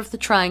perimeter of the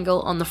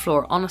triangle on the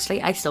floor. Honestly,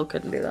 I still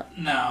couldn't do that.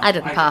 No. I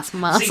didn't pass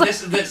maths. See,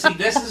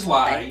 this is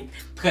why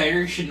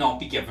players should not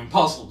be given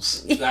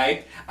puzzles,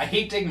 right? I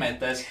hate to admit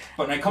this,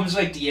 but when it comes to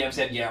like DM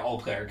saying, yeah, all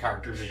player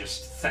characters are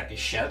just thick as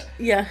shit.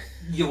 Yeah.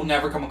 You'll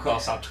never come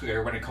across that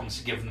player when it comes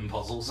to giving them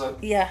puzzles. So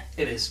yeah.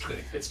 It is true.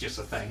 It's just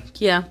a thing.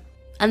 Yeah.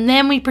 And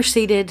then we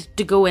proceeded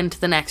to go into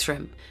the next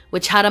room,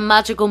 which had a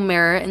magical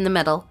mirror in the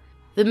middle.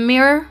 The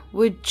mirror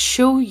would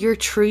show your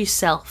true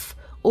self,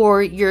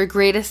 or your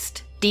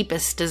greatest,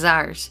 deepest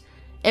desires.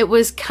 It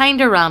was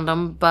kinda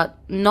random, but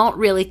not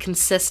really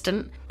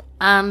consistent,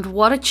 and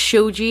what it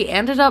showed you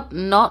ended up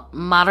not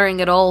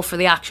mattering at all for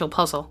the actual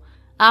puzzle.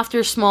 After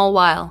a small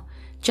while,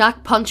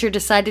 Jack Puncher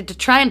decided to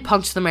try and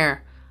punch the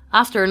mirror.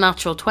 After a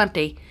natural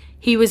 20,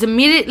 he was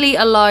immediately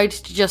allowed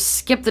to just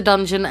skip the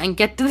dungeon and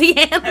get to the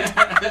end.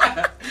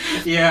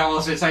 Yeah,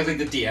 also it sounds like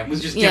the DM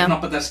was just giving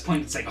up at this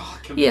point. It's like, oh,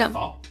 can we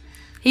fuck?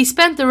 He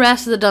spent the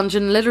rest of the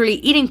dungeon literally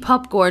eating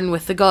popcorn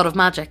with the god of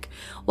magic,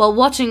 while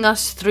watching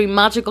us through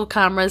magical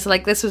cameras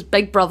like this was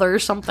Big Brother or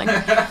something.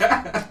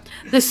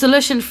 The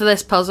solution for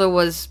this puzzle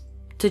was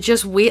to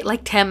just wait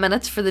like 10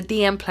 minutes for the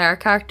DM player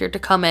character to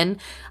come in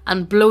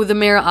and blow the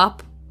mirror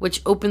up,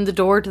 which opened the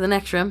door to the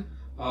next room.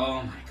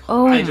 Oh my god.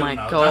 Oh I don't my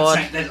know.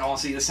 god.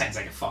 Honestly, this sounds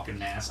like a fucking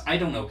mess. I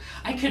don't know.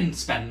 I couldn't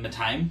spend my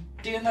time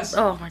doing this.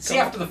 Oh my god. See,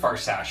 after the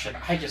first session,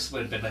 I just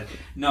would have been like,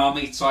 no,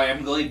 mate, sorry,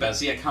 I'm really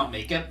busy. I can't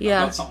make it.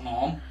 Yeah. I've got something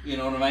on. You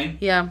know what I mean?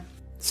 Yeah.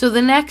 So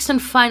the next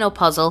and final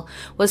puzzle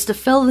was to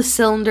fill the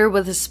cylinder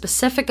with a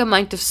specific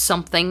amount of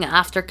something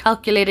after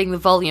calculating the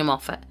volume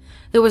of it.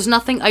 There was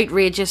nothing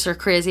outrageous or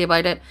crazy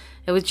about it.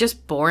 It was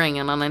just boring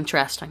and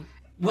uninteresting.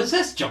 Was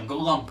this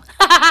Jungle Run?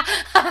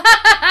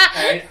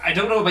 I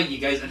don't know about you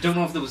guys. I don't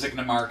know if there was like an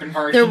American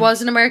version. There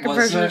was an American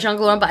version of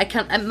Jungle Run, but I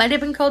can't. It might have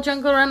been called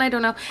Jungle Run. I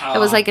don't know. It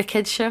was like a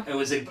kids show. It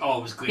was it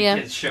was a great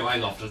kids show. I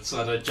loved it.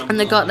 So Jungle and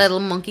they got Run little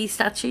monkey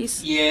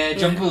statues. Yeah,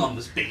 Jungle Run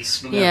was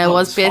based. Yeah, it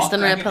was based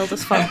on Red Pill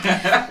as fuck.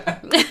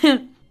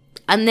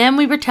 And then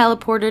we were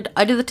teleported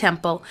out of the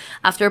temple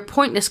after a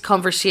pointless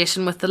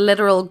conversation with the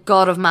literal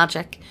god of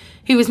magic,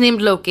 who was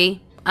named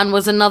Loki, and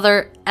was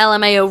another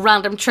LMAO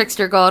random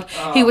trickster god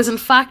who was in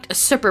fact a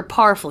super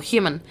powerful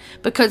human,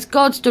 because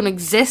gods don't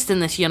exist in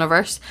this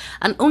universe,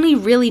 and only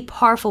really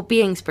powerful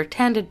beings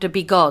pretended to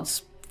be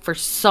gods for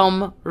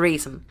some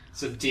reason.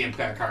 So the DM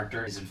player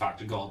character is in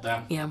fact a god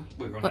then? Yeah.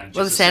 We're gonna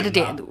Well,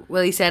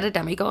 he said a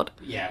demigod.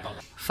 Yeah,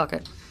 but... Fuck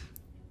it.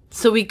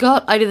 So we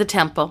got out of the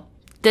temple,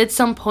 did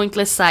some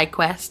pointless side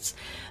quests,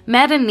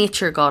 met a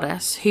nature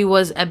goddess who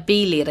was a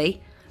bee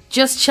lady,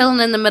 just chilling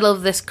in the middle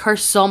of this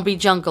cursed zombie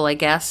jungle, I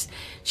guess.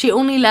 She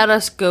only let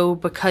us go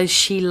because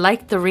she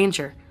liked the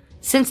ranger,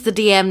 since the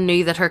DM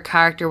knew that her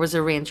character was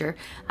a ranger,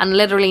 and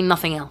literally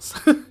nothing else.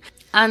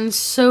 And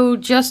so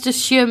just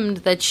assumed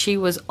that she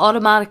was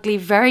automatically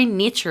very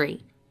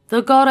naturey.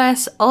 The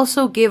goddess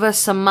also gave us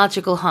some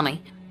magical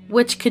honey,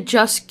 which could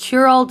just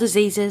cure all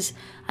diseases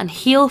and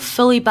heal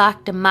fully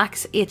back to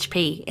max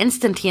HP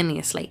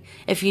instantaneously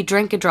if you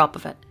drink a drop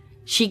of it.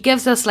 She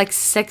gives us like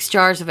 6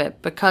 jars of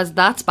it because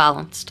that's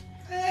balanced.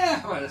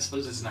 Well, I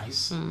suppose it's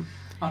nice.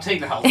 I'll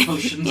take the health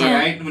potions,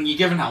 alright? When you're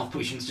given health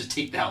potions, just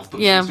take the health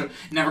potions. Yeah.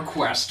 Never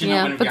question it.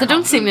 Yeah, but they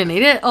don't seem to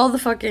need it. All the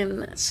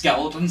fucking...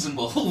 skeletons and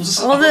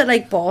wolves. All the,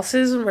 like,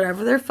 bosses and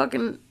whatever, they're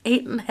fucking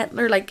eating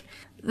Hitler. Like,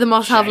 they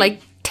must have,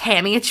 like,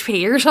 10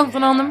 HP or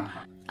something on them.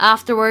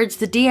 Afterwards,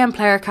 the DM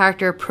player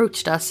character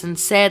approached us and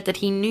said that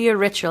he knew a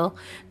ritual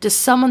to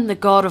summon the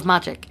god of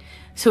magic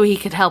so he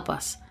could help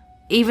us,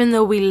 even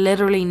though we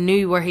literally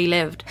knew where he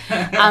lived.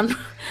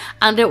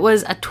 and it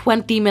was a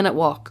 20-minute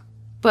walk.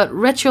 But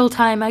ritual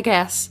time, I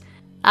guess.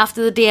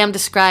 After the DM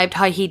described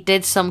how he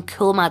did some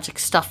cool magic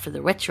stuff for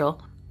the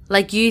ritual,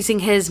 like using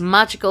his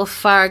magical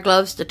fire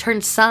gloves to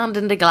turn sand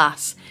into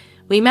glass,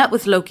 we met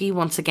with Loki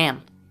once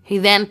again. He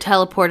then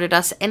teleported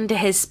us into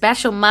his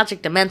special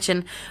magic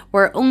dimension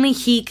where only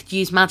he could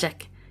use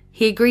magic.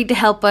 He agreed to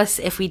help us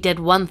if we did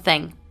one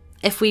thing.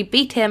 If we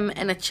beat him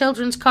in a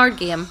children's card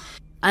game,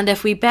 and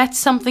if we bet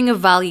something of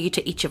value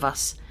to each of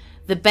us.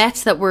 The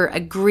bets that were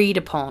agreed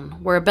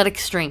upon were a bit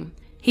extreme.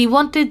 He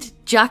wanted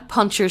Jack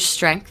Puncher's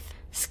strength,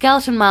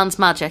 Skeleton Man's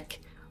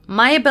magic,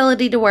 my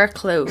ability to wear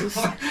clothes.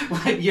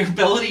 What? Your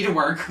ability to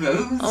wear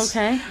clothes?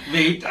 Okay.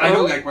 Mate, I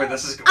don't like where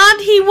this is going.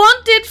 And he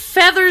wanted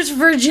Feather's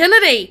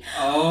virginity.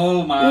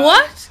 Oh my.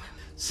 What?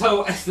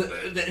 So, is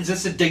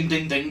this a ding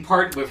ding ding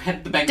part? We've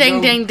hit the bingo. Ding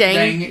ding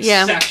ding.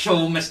 Yeah.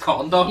 Sexual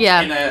misconduct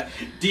in a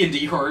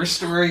D&D horror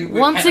story.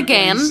 Once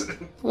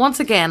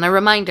again, a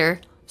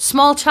reminder.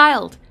 Small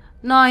child.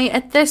 Now,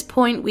 at this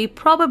point, we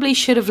probably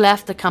should have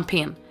left the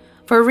campaign.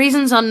 For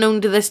reasons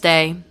unknown to this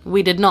day,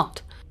 we did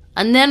not.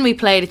 And then we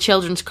played a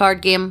children's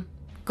card game.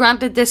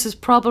 Granted, this is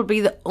probably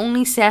the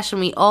only session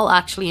we all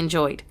actually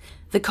enjoyed.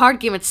 The card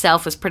game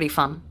itself was pretty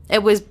fun.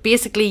 It was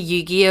basically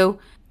Yu-Gi-Oh!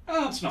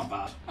 Oh, it's not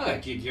bad. I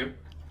like Yu-Gi-Oh!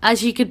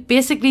 As you could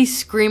basically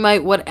scream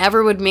out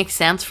whatever would make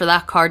sense for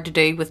that card to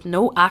do with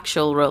no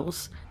actual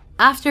rules.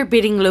 After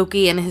beating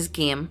Loki in his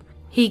game,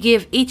 he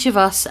gave each of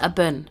us a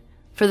boon.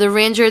 For the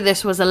ranger,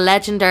 this was a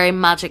legendary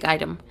magic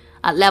item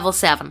at level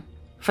 7.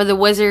 For the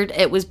wizard,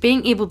 it was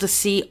being able to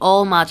see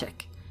all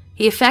magic.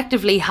 He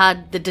effectively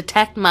had the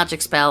detect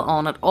magic spell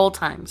on at all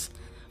times.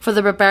 For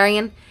the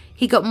barbarian,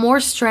 he got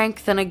more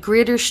strength and a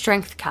greater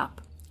strength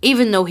cap,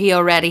 even though he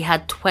already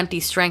had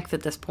 20 strength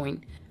at this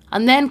point.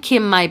 And then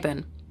came my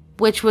boon,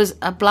 which was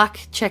a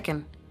black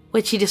chicken,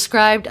 which he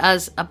described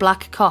as a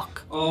black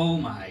cock. Oh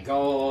my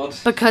god.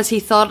 Because he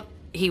thought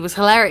he was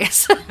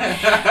hilarious.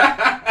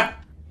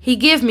 He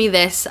gave me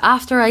this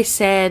after I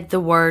said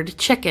the word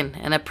chicken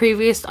in a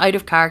previous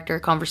out-of-character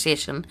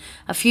conversation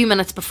a few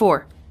minutes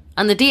before.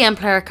 And the DM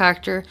player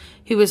character,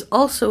 who was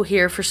also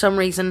here for some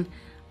reason,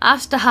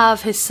 asked to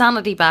have his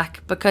sanity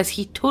back because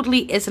he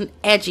totally isn't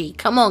edgy.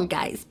 Come on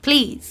guys,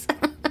 please.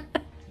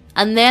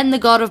 And then the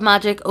god of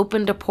magic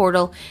opened a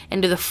portal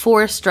into the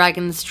forest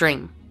dragon's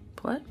dream.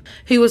 What?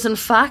 Who was in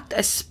fact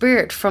a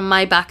spirit from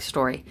my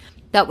backstory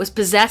that was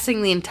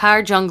possessing the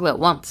entire jungle at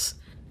once,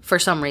 for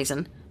some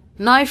reason.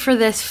 Now for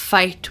this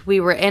fight, we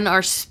were in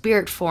our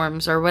spirit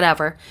forms or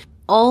whatever.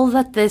 All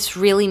that this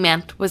really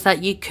meant was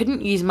that you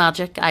couldn't use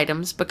magic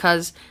items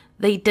because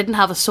they didn't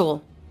have a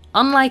soul.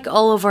 Unlike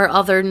all of our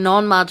other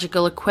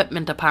non-magical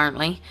equipment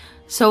apparently.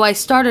 So I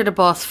started a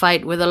boss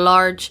fight with a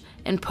large,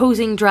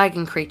 imposing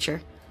dragon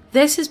creature.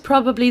 This is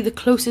probably the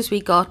closest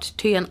we got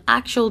to an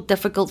actual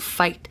difficult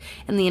fight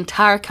in the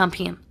entire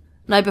campaign.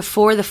 Now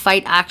before the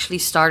fight actually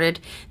started,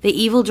 the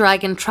evil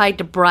dragon tried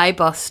to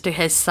bribe us to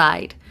his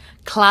side.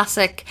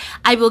 Classic,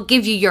 I will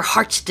give you your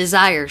heart's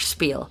desire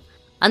spiel.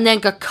 And then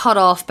got cut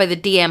off by the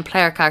DM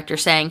player character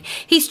saying,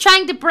 he's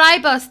trying to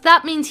bribe us,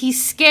 that means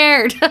he's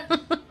scared.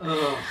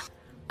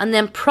 And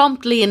then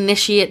promptly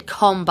initiate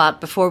combat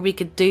before we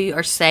could do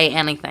or say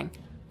anything.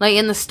 Now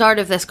in the start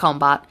of this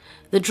combat,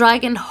 the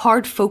dragon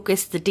hard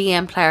focused the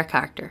DM player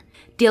character,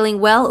 dealing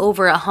well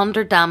over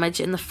 100 damage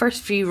in the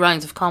first few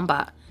rounds of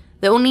combat.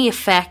 The only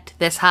effect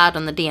this had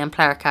on the DM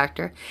player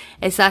character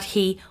is that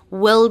he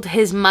willed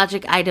his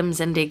magic items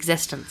into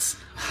existence.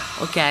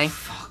 Okay,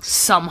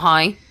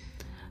 somehow.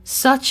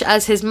 Such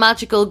as his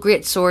magical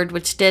greatsword,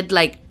 which did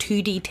like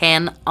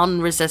 2d10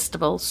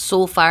 unresistible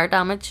soulfire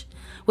damage,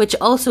 which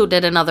also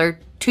did another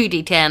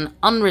 2d10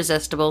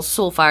 unresistible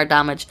soulfire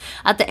damage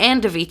at the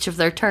end of each of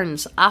their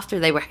turns after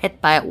they were hit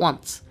by it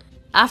once.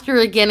 After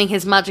regaining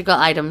his magical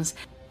items,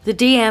 the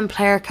DM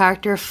player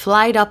character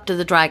flied up to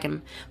the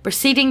dragon,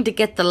 proceeding to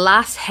get the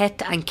last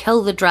hit and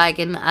kill the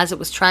dragon as it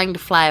was trying to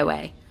fly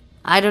away.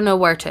 I don't know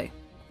where to,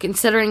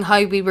 considering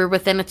how we were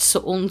within its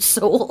own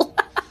soul.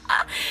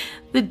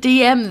 The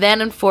DM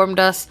then informed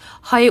us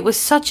how it was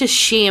such a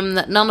shame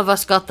that none of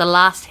us got the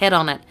last hit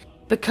on it,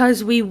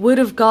 because we would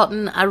have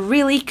gotten a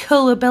really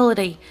cool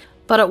ability,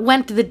 but it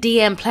went to the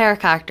DM player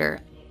character.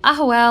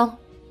 Ah well,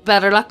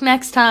 better luck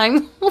next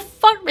time.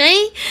 Fuck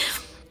me.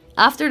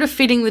 After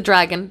defeating the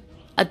dragon,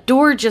 a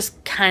door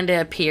just kinda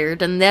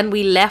appeared and then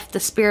we left the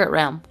spirit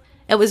realm.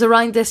 It was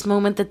around this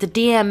moment that the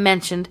DM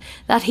mentioned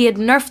that he had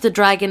nerfed the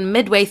dragon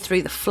midway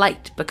through the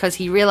flight because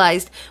he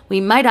realised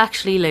we might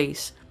actually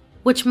lose,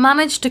 which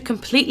managed to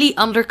completely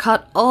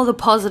undercut all the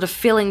positive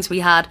feelings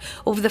we had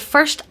over the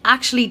first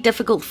actually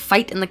difficult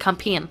fight in the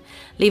campaign,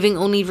 leaving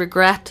only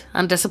regret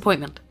and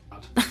disappointment.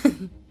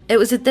 It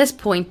was at this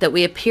point that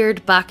we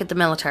appeared back at the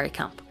military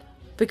camp,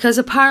 because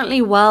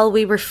apparently while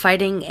we were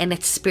fighting in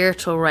its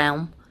spiritual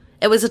realm,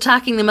 it was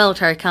attacking the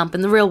military camp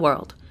in the real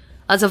world,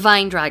 as a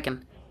vine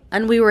dragon,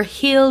 and we were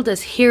hailed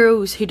as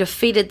heroes who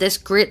defeated this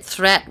great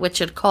threat which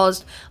had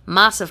caused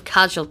massive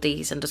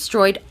casualties and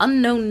destroyed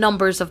unknown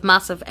numbers of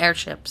massive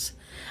airships.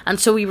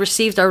 And so we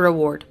received our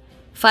reward,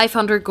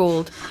 500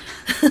 gold.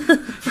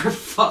 For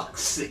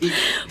fuck's sake.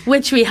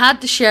 Which we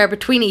had to share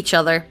between each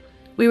other.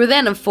 We were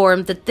then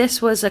informed that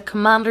this was a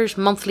commander's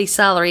monthly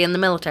salary in the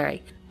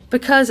military,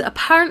 because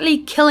apparently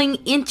killing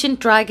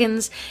ancient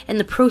dragons in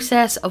the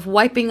process of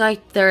wiping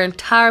out their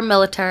entire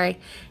military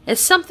is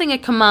something a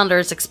commander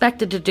is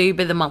expected to do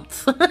by the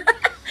month.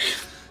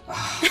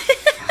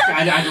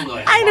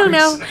 I don't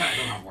know.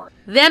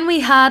 Then we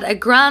had a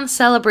grand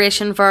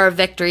celebration for our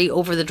victory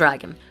over the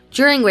dragon,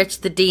 during which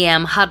the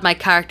DM had my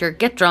character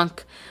get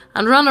drunk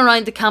and run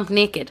around the camp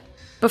naked.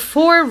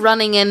 Before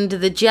running into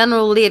the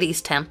general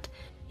ladies' tent,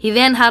 he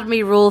then had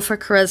me roll for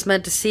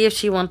charisma to see if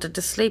she wanted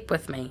to sleep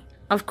with me.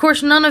 Of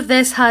course, none of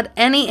this had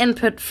any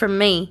input from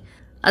me,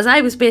 as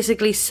I was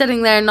basically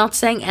sitting there not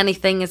saying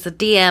anything as the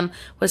DM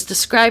was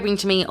describing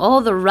to me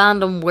all the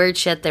random weird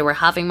shit they were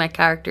having my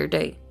character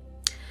do.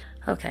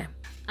 Okay.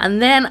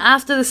 And then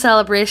after the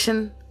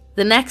celebration,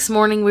 the next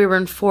morning we were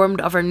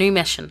informed of our new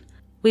mission.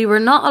 We were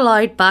not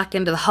allowed back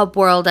into the hub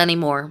world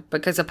anymore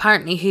because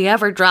apparently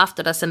whoever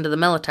drafted us into the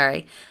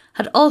military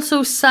had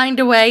also signed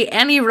away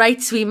any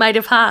rights we might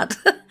have had.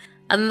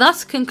 And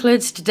thus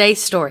concludes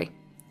today's story.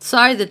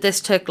 Sorry that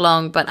this took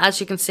long, but as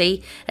you can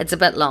see, it's a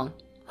bit long.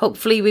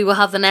 Hopefully we will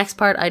have the next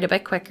part out a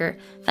bit quicker.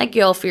 Thank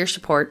you all for your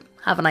support.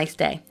 Have a nice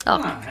day.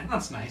 Alright,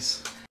 that's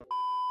nice.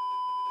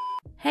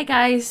 Hey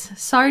guys,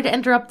 sorry to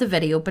interrupt the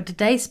video, but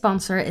today's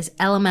sponsor is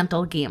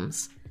Elemental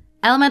Games.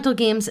 Elemental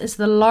Games is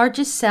the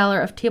largest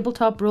seller of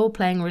tabletop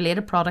role-playing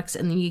related products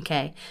in the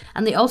UK,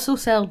 and they also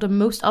sell to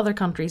most other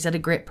countries at a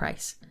great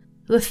price.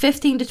 With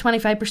 15 to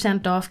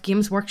 25% off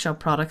Games Workshop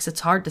products,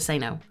 it's hard to say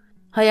no.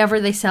 However,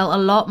 they sell a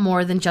lot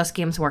more than just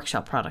Games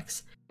Workshop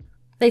products.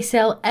 They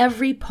sell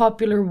every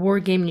popular war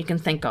game you can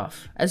think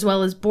of, as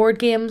well as board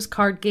games,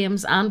 card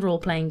games, and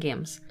role-playing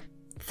games.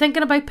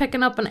 Thinking about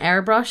picking up an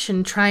airbrush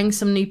and trying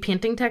some new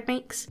painting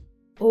techniques?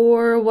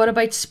 Or what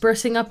about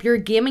sprucing up your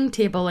gaming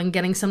table and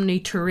getting some new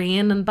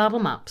terrain and battle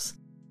maps?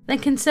 Then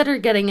consider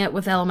getting it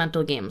with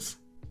Elemental Games.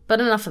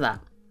 But enough of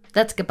that.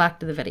 Let's get back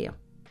to the video.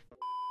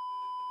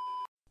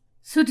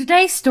 So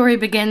today's story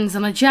begins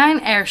on a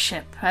giant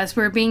airship as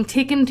we're being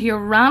taken to a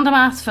random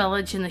ass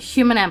village in the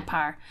Human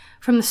Empire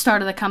from the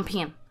start of the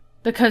campaign.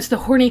 Because the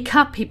horny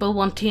cat people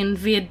want to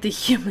invade the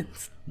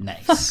humans.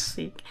 Nice. Fuck's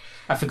sake.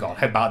 I forgot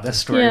how bad this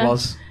story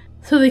was.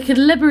 So they could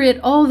liberate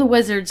all the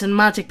wizards and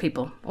magic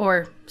people,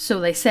 or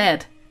so they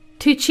said.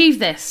 To achieve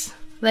this,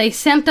 they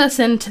sent us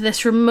into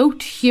this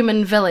remote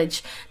human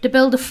village to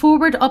build a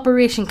forward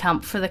operation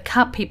camp for the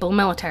cat people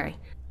military.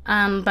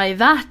 And by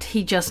that,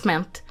 he just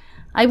meant,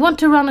 I want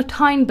to run a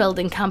town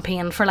building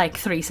campaign for like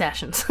 3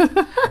 sessions.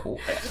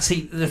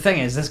 See, the thing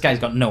is, this guy's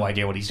got no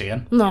idea what he's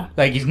doing. No.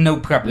 Like, he's no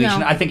preparation.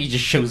 No. I think he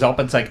just shows up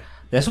and it's like,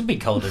 this would be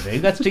cool to do,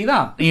 let's do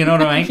that. You know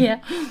what I mean? Yeah.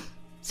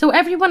 So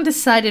everyone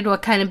decided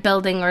what kind of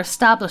building or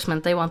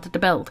establishment they wanted to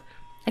build,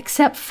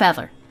 except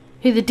Feather,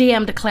 who the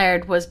DM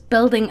declared was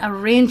building a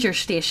ranger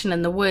station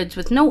in the woods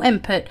with no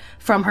input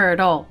from her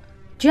at all.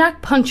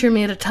 Jack Puncher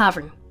made a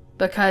tavern,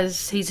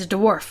 because he's a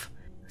dwarf.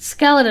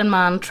 Skeleton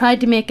Man tried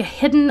to make a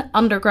hidden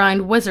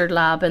underground wizard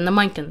lab in the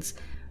mountains,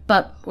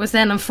 but was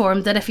then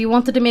informed that if he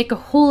wanted to make a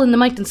hole in the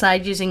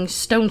mountainside using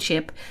stone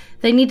shape,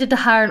 they needed to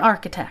hire an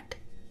architect.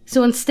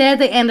 So instead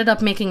they ended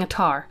up making a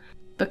tower.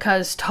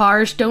 Because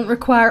towers don't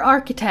require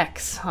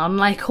architects,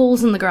 unlike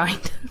holes in the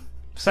ground.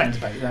 Sounds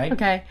about right.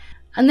 Okay,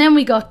 and then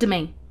we got to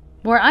me,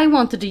 where I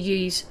wanted to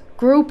use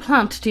grow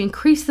plant to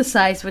increase the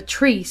size of a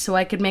tree so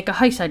I could make a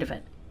house out of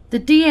it. The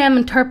DM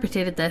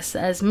interpreted this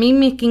as me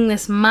making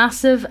this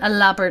massive,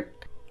 elaborate,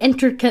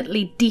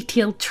 intricately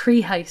detailed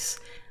tree house,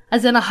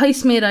 as in a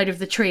house made out of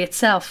the tree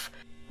itself,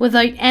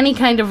 without any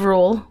kind of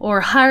role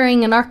or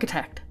hiring an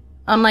architect,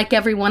 unlike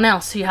everyone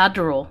else who had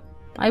to roll.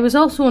 I was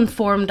also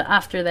informed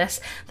after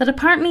this that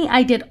apparently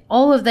I did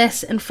all of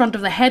this in front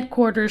of the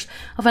headquarters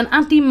of an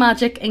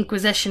anti-magic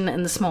inquisition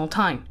in the small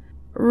town.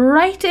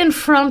 Right in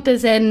front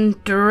as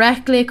in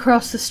directly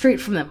across the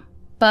street from them.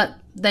 But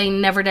they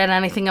never did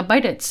anything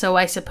about it, so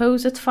I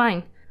suppose it's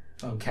fine.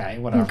 Okay,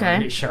 whatever.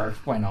 Okay. Sure,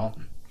 why not?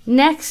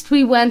 Next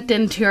we went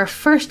into our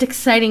first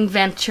exciting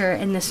venture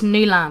in this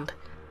new land.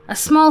 A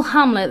small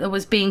hamlet that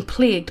was being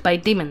plagued by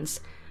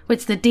demons,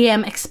 which the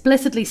DM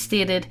explicitly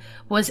stated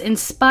was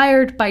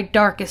inspired by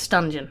Darkest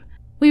Dungeon.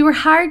 We were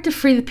hired to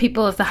free the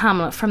people of the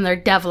hamlet from their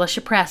devilish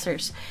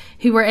oppressors,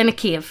 who were in a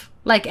cave,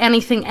 like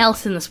anything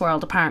else in this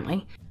world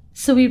apparently.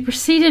 So we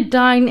proceeded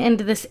down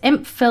into this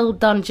imp-filled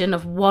dungeon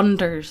of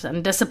wonders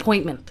and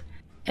disappointment.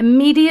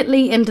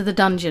 Immediately into the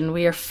dungeon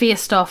we are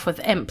faced off with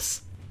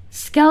imps.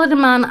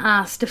 Skeleton Man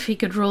asked if he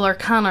could roll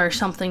Arcana or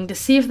something to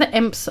see if the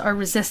imps are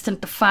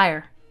resistant to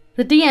fire.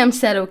 The DM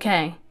said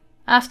okay.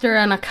 After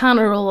an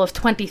Arcana roll of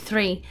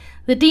 23,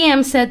 the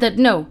DM said that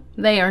no,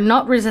 they are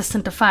not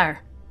resistant to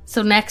fire.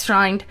 So next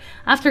round,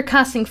 after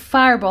casting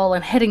Fireball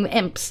and hitting the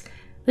imps,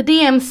 the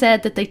DM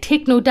said that they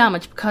take no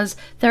damage because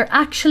they're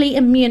actually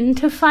immune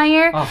to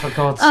fire. Oh, for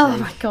God's sake. Oh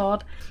my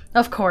god.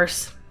 Of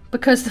course,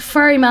 because the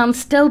furry man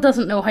still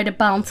doesn't know how to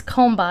balance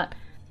combat.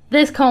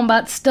 This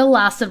combat still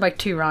lasted about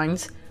 2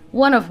 rounds,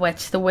 one of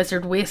which the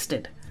wizard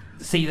wasted.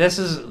 See, this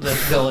is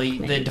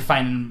the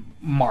defining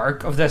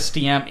mark of this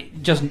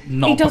DM, just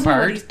not he doesn't prepared.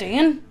 know what he's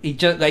doing. He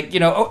just, like, you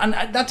know, and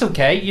that's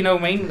okay, you know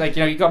what I mean? Like,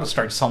 you know, you got to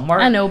start somewhere.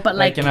 I know, but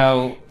like you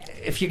know,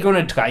 if you're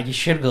going to try, you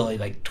should really,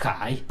 like,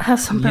 try. Have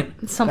something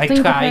like,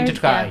 try prepared,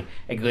 yeah.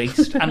 at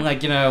least. And,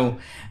 like, you know,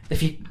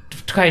 if you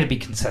try to be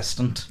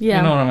consistent, yeah.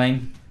 You know what I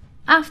mean?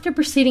 After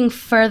proceeding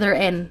further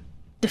in,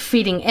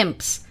 defeating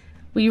imps,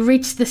 we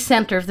reached the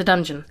centre of the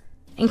dungeon,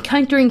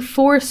 encountering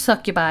 4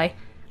 succubi,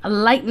 a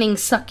lightning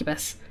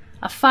succubus,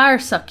 a fire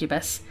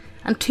succubus,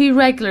 and 2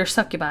 regular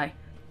succubi.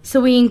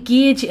 So we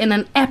engage in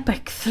an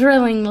epic,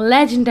 thrilling,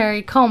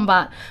 legendary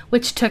combat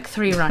which took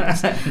 3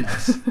 rounds.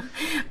 Nice.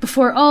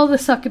 Before all the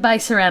succubi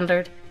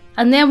surrendered,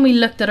 and then we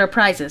looked at our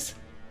prizes.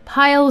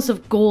 piles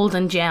of gold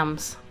and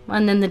gems.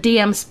 And then the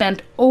DM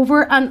spent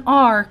over an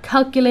hour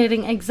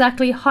calculating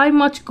exactly how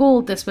much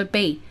gold this would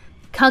be,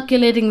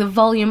 calculating the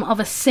volume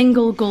of a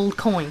single gold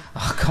coin,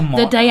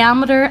 the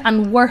diameter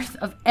and worth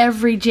of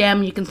every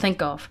gem you can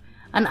think of.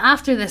 And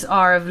after this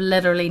hour of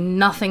literally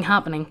nothing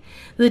happening,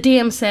 the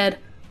DM said,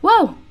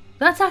 "Whoa,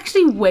 that's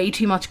actually way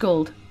too much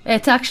gold.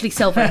 It's actually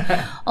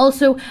silver."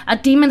 Also, a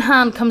demon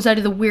hand comes out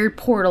of the weird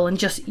portal and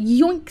just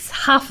yoinks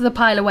half of the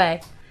pile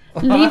away,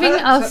 leaving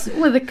us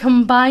with a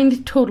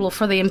combined total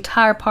for the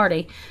entire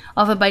party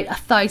of about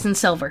 1,000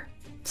 silver.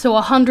 So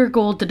 100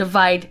 gold to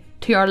divide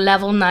to our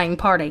level 9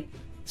 party.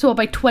 So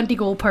about 20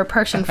 gold per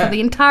person for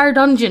the entire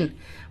dungeon,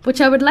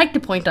 which I would like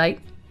to point out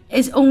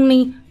is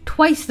only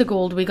twice the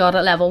gold we got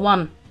at level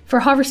 1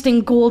 for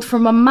harvesting gold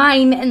from a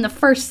mine in the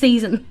first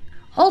season.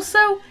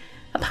 Also,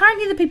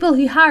 apparently the people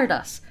who hired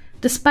us,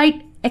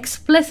 despite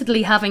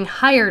explicitly having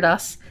hired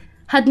us,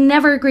 had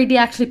never agreed to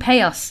actually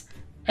pay us.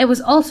 It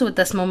was also at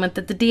this moment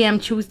that the DM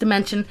chose to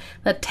mention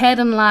that Ted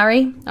and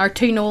Larry, our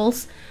two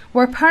gnolls,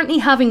 were apparently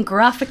having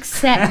graphic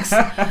sex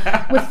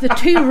with the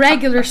two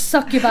regular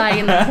succubi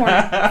in the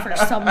corner for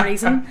some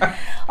reason.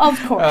 Of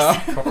course.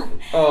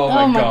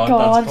 Oh my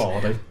god, that's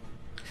quality.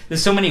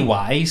 There's so many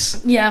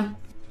whys. Yeah.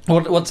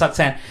 What's that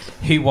saying?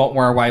 Who, what,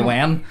 where, why,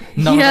 when?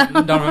 None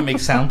of it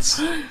makes sense.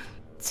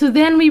 So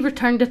then we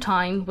returned to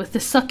town with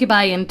the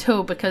succubi in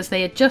tow because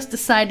they had just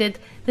decided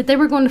that they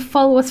were going to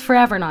follow us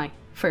forever now,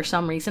 for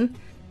some reason.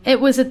 It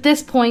was at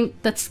this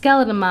point that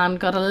Skeleton Man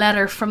got a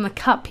letter from the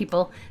cat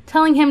people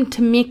telling him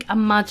to make a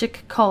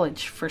magic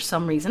college for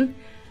some reason.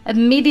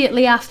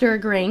 Immediately after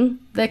agreeing,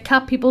 the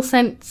cat people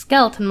sent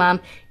Skeleton Man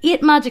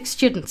 8 magic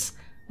students,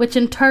 which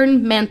in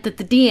turn meant that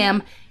the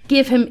DM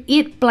gave him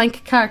 8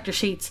 blank character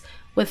sheets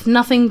with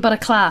nothing but a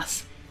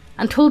class,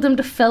 and told him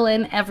to fill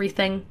in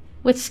everything,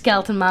 which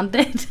Skeleton Man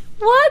did.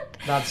 What?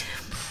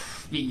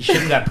 You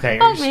shouldn't let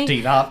players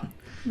do that.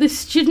 The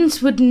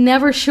students would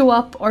never show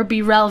up or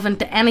be relevant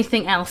to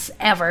anything else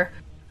ever.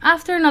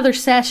 After another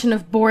session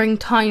of boring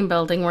town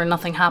building where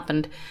nothing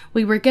happened,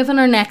 we were given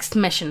our next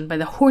mission by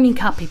the horny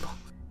cat people.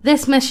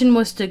 This mission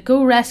was to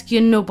go rescue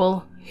a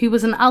noble who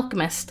was an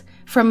alchemist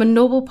from a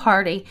noble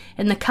party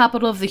in the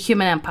capital of the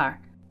Human Empire,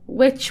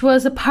 which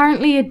was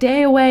apparently a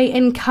day away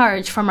in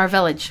carriage from our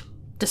village,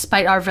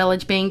 despite our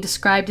village being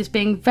described as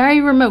being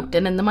very remote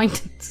and in the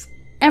mountains.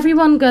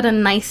 Everyone got a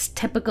nice,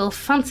 typical,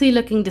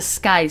 fancy-looking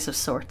disguise of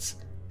sorts,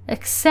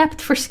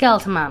 except for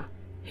Skeleton Man,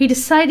 who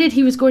decided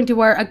he was going to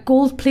wear a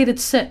gold-plated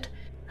suit,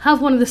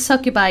 have one of the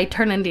succubi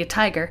turn into a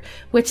tiger,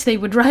 which they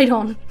would ride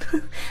on,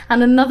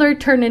 and another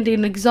turn into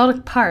an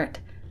exotic parrot.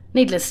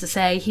 Needless to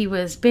say, he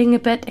was being a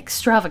bit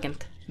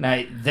extravagant.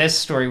 Now, this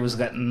story was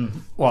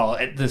getting... Well,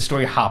 the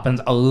story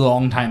happens a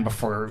long time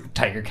before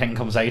Tiger King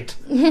comes out,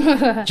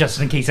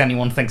 just in case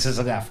anyone thinks it's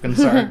a left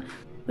concern.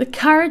 The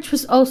carriage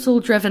was also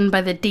driven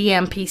by the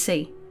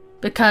DMPC,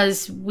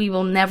 because we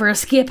will never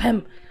escape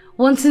him.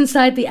 Once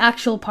inside the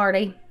actual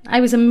party,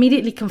 I was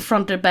immediately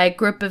confronted by a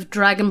group of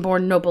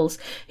dragonborn nobles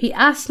who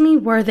asked me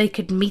where they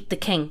could meet the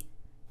king.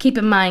 Keep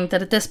in mind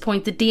that at this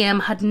point the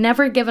DM had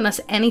never given us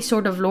any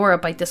sort of lore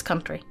about this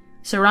country,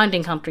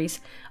 surrounding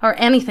countries, or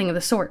anything of the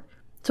sort,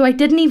 so I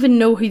didn't even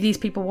know who these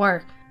people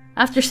were.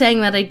 After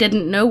saying that I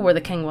didn't know where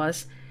the king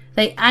was,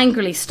 they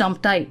angrily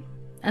stomped out,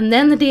 and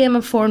then the DM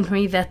informed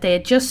me that they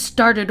had just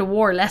started a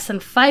war less than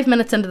 5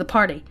 minutes into the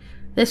party.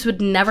 This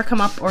would never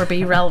come up or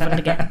be relevant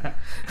again.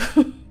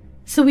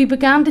 So we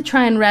began to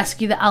try and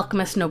rescue the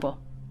alchemist noble.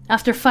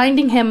 After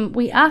finding him,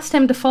 we asked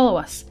him to follow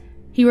us.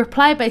 He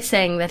replied by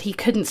saying that he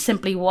couldn't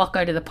simply walk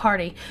out of the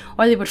party,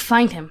 or they would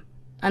find him.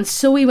 And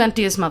so we went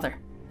to his mother,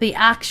 the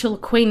actual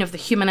queen of the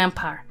Human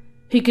Empire,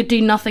 who could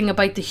do nothing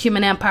about the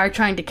Human Empire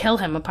trying to kill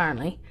him,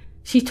 apparently.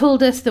 She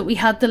told us that we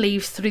had to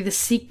leave through the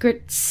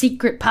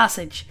secret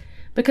passage,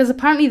 because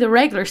apparently the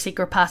regular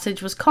secret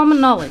passage was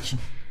common knowledge.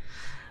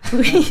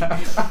 We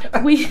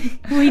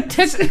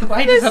took...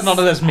 Why does none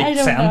of this make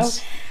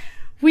sense?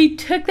 We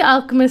took the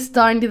alchemist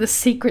down to the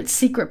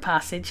secret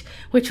passage,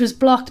 which was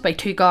blocked by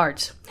 2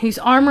 guards, whose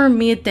armour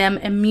made them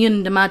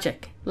immune to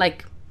magic.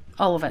 Like,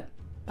 all of it,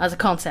 as a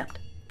concept.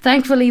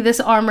 Thankfully, this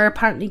armour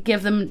apparently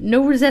gave them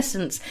no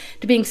resistance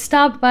to being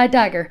stabbed by a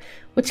dagger,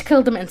 which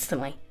killed them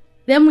instantly.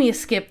 Then we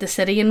escaped the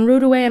city and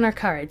rode away in our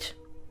carriage.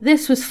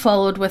 This was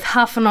followed with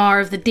half an hour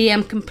of the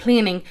DM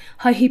complaining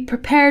how he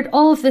prepared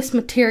all of this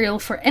material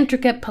for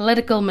intricate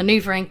political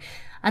manoeuvring,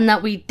 and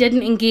that we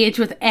didn't engage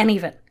with any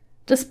of it,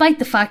 despite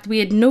the fact we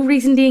had no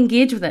reason to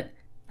engage with it,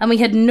 and we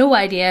had no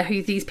idea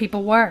who these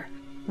people were,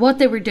 what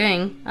they were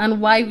doing,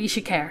 and why we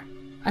should care.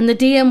 And the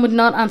DM would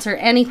not answer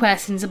any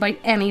questions about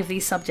any of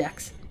these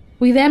subjects.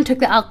 We then took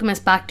the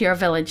alchemist back to our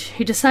village,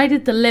 who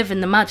decided to live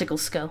in the magical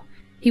school.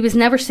 He was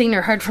never seen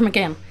or heard from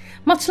again,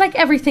 much like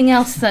everything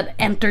else that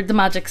entered the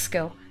magic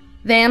school.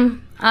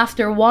 Then,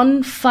 after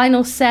one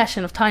final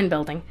session of town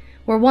building,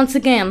 where once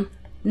again,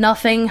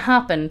 nothing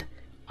happened,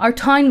 our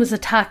town was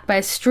attacked by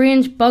a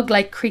strange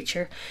bug-like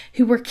creature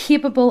who were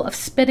capable of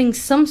spitting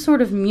some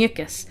sort of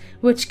mucus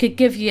which could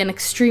give you an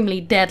extremely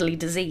deadly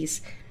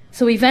disease.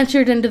 So we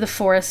ventured into the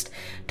forest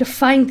to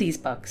find these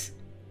bugs,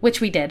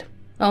 which we did,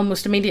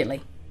 almost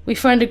immediately. We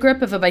found a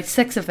group of about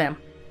 6 of them,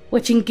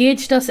 which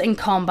engaged us in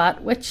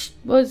combat, which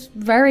was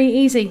very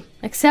easy,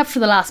 except for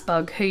the last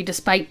bug, who,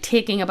 despite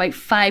taking about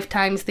 5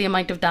 times the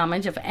amount of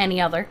damage of any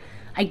other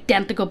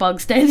identical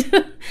bugs did,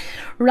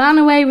 ran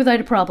away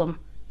without a problem.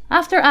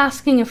 After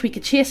asking if we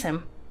could chase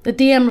him, the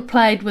DM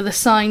replied with a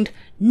sound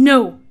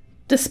 "No!"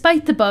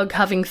 Despite the bug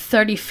having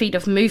 30 feet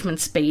of movement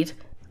speed,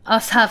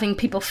 us having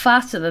people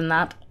faster than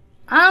that,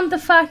 and the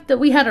fact that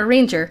we had a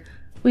ranger,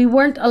 we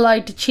weren't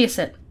allowed to chase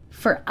it,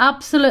 for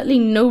absolutely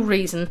no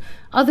reason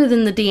other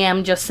than the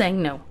DM just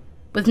saying no.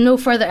 With no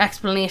further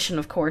explanation,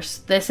 of course,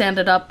 this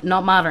ended up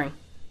not mattering,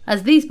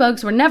 as these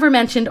bugs were never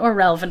mentioned or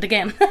relevant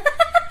again.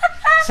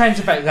 Sounds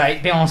about right,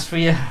 to be honest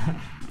with you.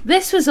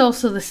 This was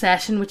also the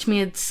session which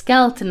made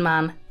Skeleton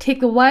Man take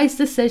the wise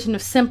decision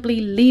of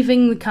simply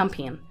leaving the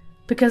campaign,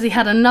 because he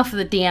had enough of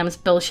the DM's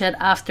bullshit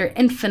after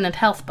Infinite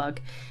Health Bug.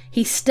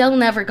 He still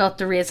never got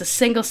to raise a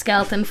single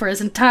skeleton for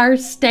his entire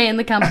stay in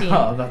the campaign.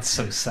 Oh, that's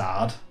so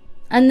sad.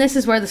 And this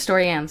is where the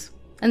story ends.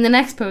 In the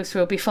next post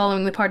we'll be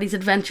following the party's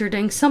adventure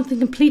doing something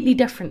completely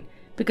different,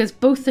 because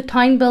both the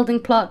town building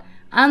plot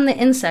and the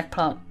insect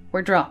plot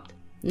were dropped,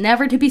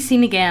 never to be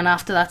seen again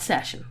after that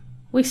session.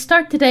 We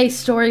start today's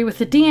story with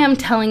the DM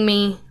telling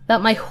me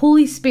that my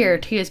holy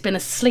spirit, who has been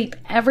asleep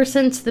ever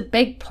since the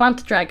big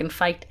plant dragon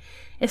fight,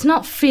 is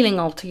not feeling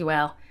all too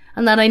well,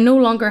 and that I no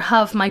longer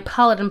have my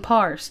paladin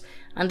powers,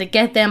 and to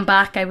get them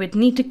back I would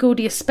need to go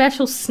to a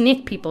special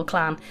snake people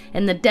clan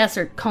in the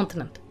desert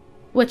continent,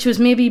 which was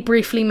maybe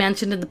briefly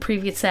mentioned in the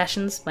previous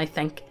sessions, I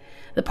think.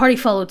 The party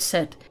followed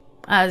suit,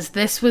 as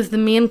this was the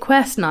main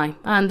quest now,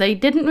 and they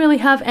didn't really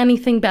have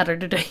anything better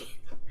to do.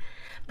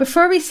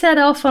 Before we set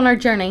off on our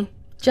journey,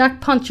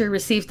 Jack Puncher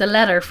received a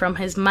letter from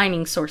his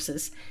mining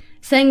sources,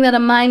 saying that a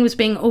mine was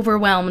being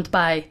overwhelmed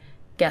by,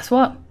 guess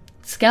what?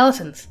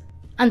 Skeletons.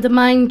 And the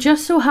mine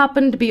just so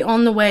happened to be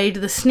on the way to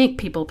the snake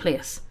people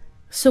place.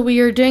 So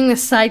we are doing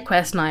this side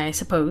quest now, I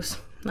suppose.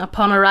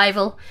 Upon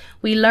arrival,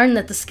 we learn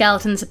that the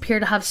skeletons appear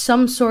to have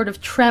some sort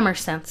of tremor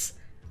sense,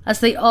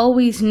 as they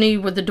always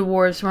knew where the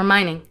dwarves were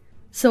mining.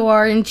 So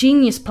our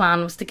ingenious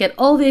plan was to get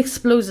all the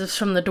explosives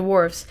from the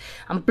dwarves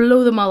and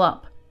blow them all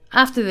up.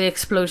 After the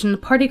explosion, the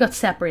party got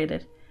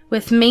separated,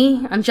 with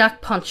me and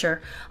Jack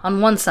Puncher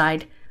on one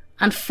side,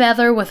 and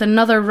Feather with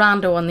another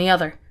rando on the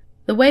other.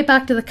 The way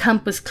back to the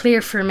camp was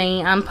clear for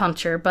me and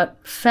Puncher, but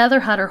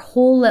Feather had her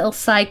whole little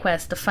side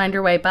quest to find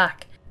her way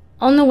back.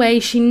 On the way,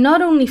 she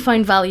not only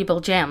found valuable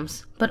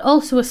gems, but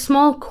also a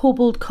small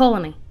kobold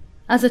colony.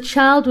 As a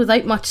child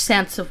without much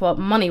sense of what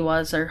money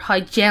was or how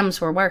gems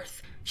were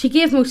worth, she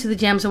gave most of the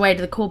gems away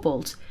to the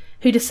kobolds,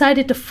 who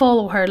decided to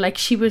follow her like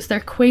she was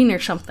their queen or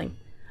something,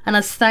 and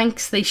as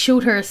thanks they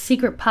showed her a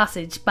secret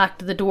passage back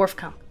to the dwarf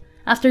camp.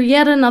 After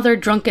yet another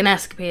drunken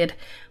escapade,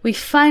 we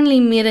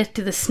finally made it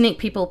to the snake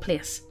people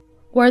place,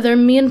 where their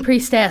main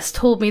priestess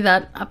told me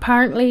that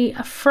apparently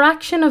a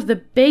fraction of the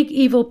big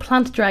evil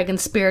plant dragon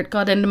spirit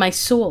got into my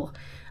soul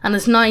and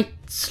is now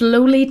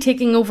slowly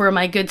taking over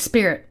my good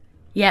spirit.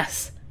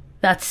 Yes,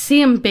 that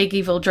same big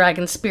evil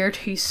dragon spirit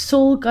whose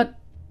soul got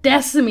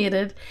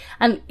decimated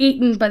and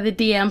eaten by the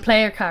DM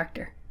player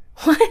character.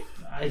 What?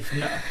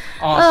 Honestly,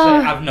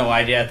 I've no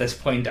idea at this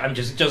point. I'm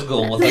just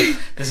going with it.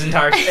 This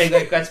entire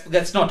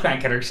let's not try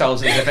and kid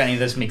ourselves as if any of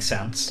this makes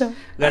sense.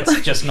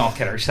 Let's just not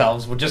kid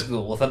ourselves. We'll just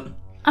go with it.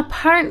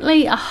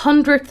 Apparently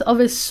 1/100th of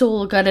his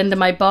soul got into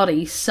my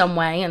body some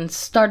way and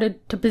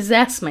started to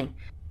possess me.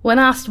 When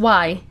asked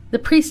why, the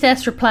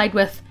priestess replied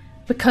with,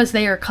 "Because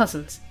they are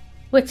cousins,"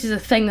 which is a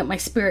thing that my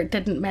spirit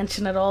didn't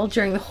mention at all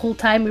during the whole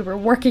time we were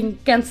working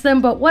against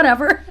them, but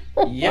whatever.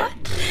 Yep.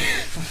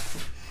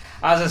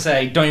 As I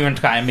say, don't even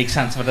try and make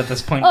sense of it at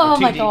this point. Oh We're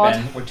my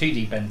God. We're too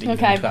deep in to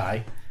even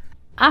try.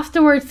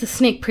 Afterwards, the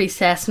snake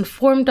priestess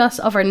informed us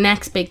of our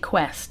next big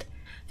quest.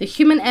 The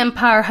human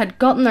empire had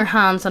gotten their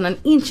hands on an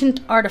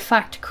ancient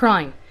artifact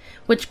crown,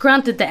 which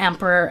granted the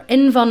emperor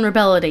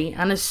invulnerability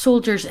and his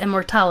soldiers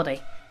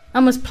immortality,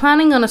 and was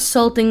planning on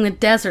assaulting the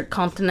desert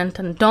continent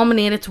and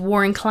dominate its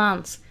warring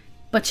clans.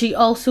 But she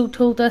also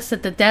told us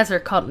that the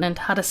desert continent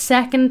had a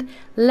second,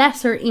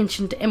 lesser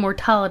ancient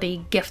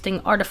immortality gifting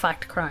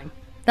artifact crown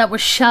that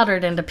was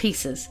shattered into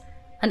pieces,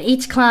 and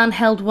each clan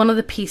held one of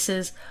the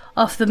pieces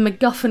of the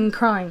MacGuffin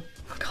crown.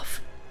 MacGuffin.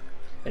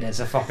 It is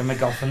a fucking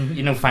MacGuffin,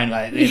 you know, fine,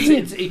 like,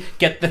 it's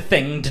get the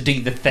thing to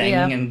do the thing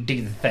and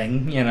do the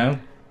thing, you know.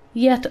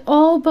 Yet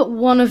all but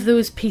one of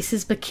those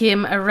pieces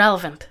became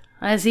irrelevant,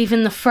 as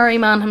even the furry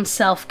man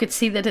himself could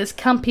see that his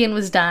campaign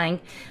was dying,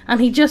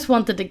 and he just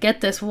wanted to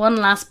get this one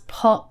last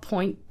plot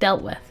point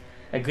dealt with.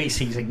 At least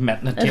he's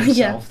admitting it to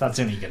himself, that's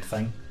the only good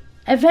thing.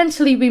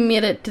 Eventually we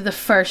made it to the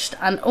first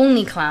and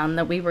only clan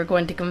that we were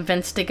going to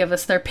convince to give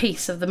us their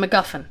piece of the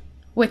MacGuffin,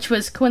 which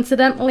was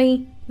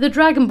coincidentally the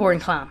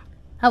Dragonborn clan.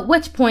 At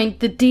which point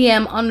the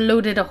DM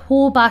unloaded a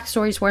whole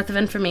backstory's worth of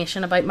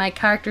information about my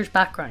character's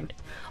background,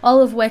 all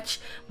of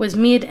which was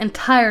made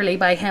entirely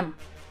by him,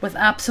 with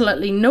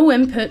absolutely no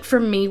input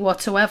from me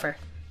whatsoever.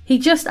 He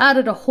just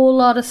added a whole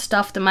lot of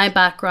stuff to my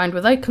background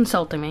without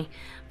consulting me,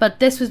 But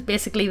this was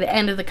basically the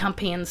end of the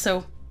campaign,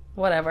 so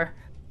whatever.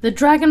 The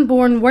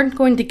Dragonborn weren't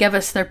going to give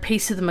us their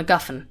piece of the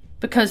MacGuffin,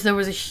 because there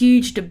was a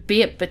huge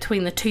debate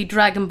between the two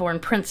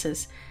Dragonborn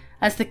princes,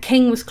 as the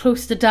king was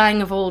close to dying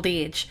of old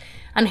age,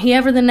 and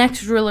whoever the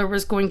next ruler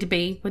was going to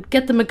be would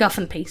get the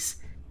MacGuffin piece.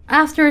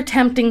 After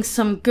attempting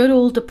some good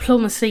old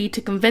diplomacy to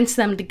convince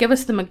them to give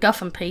us the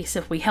MacGuffin piece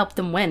if we helped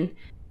them win,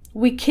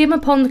 we came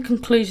upon the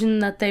conclusion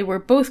that they were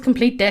both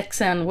complete dicks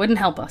and wouldn't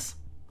help us,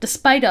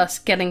 despite us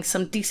getting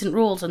some decent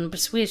rolls on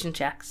persuasion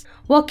checks.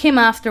 What came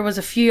after was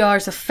a few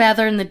hours of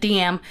Feather and the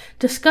DM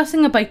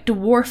discussing about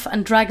dwarf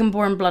and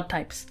dragonborn blood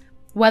types,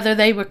 whether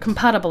they were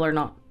compatible or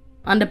not,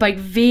 and about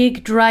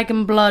vague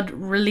dragon blood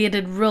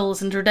related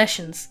rules and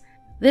traditions.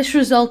 This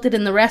resulted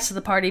in the rest of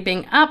the party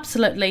being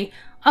absolutely,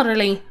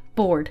 utterly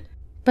bored.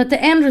 But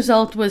the end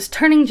result was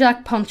turning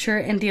Jack Puncher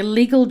into a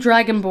legal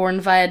dragonborn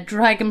via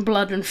dragon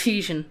blood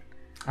infusion.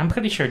 I'm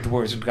pretty sure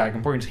dwarves and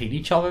dragonborns hate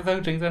each other though,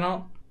 do they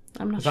not?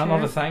 I'm not Is sure. that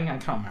not a thing? I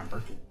can't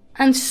remember.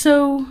 And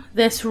so,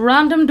 this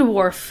random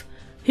dwarf,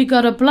 who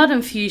got a blood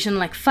infusion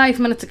like 5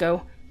 minutes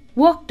ago,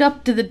 walked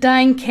up to the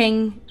dying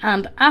king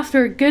and,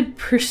 after a good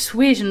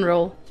persuasion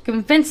roll,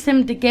 convinced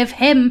him to give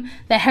him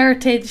the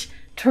heritage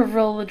to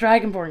rule the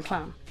Dragonborn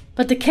clan.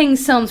 But the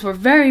king's sons were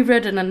very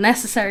rude and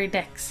unnecessary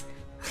dicks.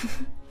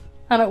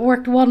 And it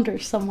worked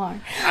wonders somehow.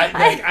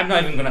 I'm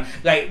not even gonna...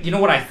 Like, you know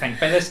what I think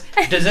by this?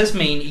 Does this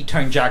mean he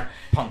turned Jack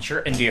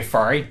Puncher into a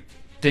furry?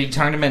 Did he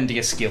turn him into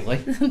a scaly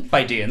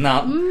by doing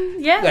that?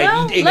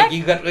 Yeah,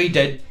 he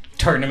did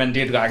turn him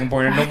into a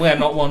Dragonborn. And normally I'm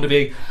not one to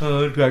be,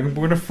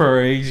 Dragonborn are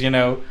furries, you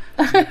know.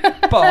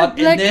 But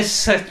in this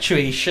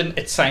situation,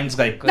 it sounds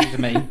likely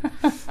to me.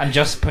 I'm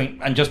just putting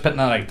that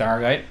out there,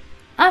 right?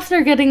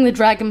 After getting the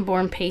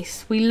Dragonborn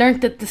piece, we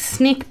learnt that the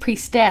Snake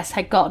Priestess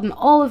had gotten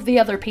all of the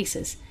other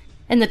pieces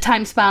in the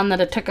time span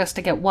that it took us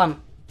to get one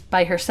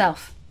by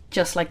herself,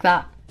 just like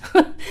that.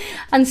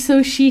 and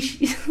so she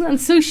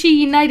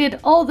united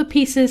all the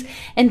pieces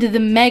into the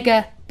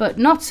mega but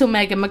not so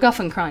mega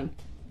MacGuffin crown,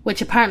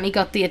 which apparently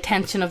got the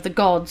attention of the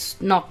gods,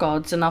 not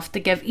gods, enough to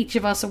give each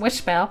of us a wish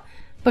spell.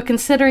 But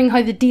considering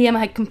how the DM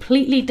had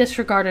completely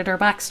disregarded our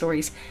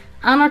backstories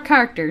and our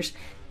characters,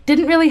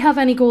 didn't really have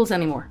any goals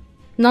anymore.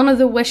 None of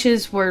the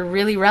wishes were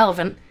really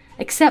relevant,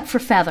 except for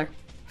Feather.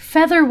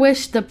 Feather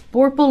wished that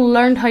Borple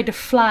learned how to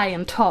fly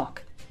and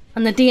talk,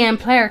 and the DM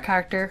player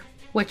character,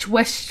 which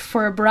wished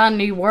for a brand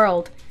new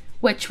world,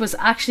 which was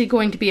actually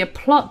going to be a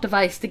plot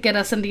device to get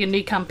us into a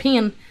new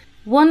campaign,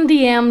 one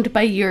DM'd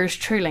by yours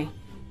truly.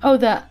 Oh,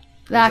 the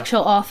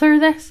actual author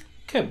of this?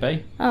 Could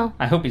be. Oh.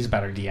 I hope he's a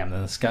better DM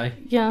than this guy.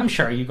 Yeah. I'm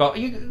sure you got...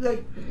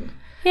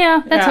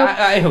 Yeah, let's hope.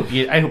 I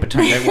hope it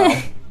turned out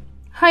well.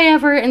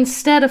 However,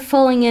 instead of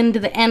falling into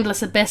the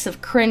endless abyss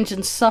of cringe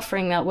and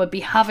suffering that would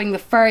be having the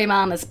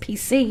ferryman as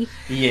PC...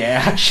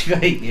 Yeah,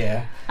 actually,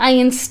 yeah. I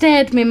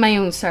instead made my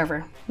own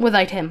server,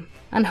 without him,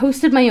 and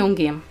hosted my own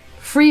game,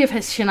 free of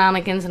his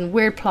shenanigans and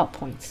weird plot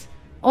points.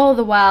 All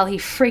the while he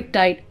freaked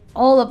out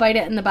all about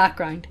it in the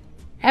background.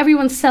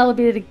 Everyone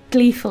celebrated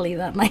gleefully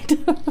that night.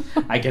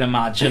 I can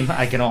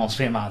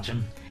honestly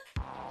imagine.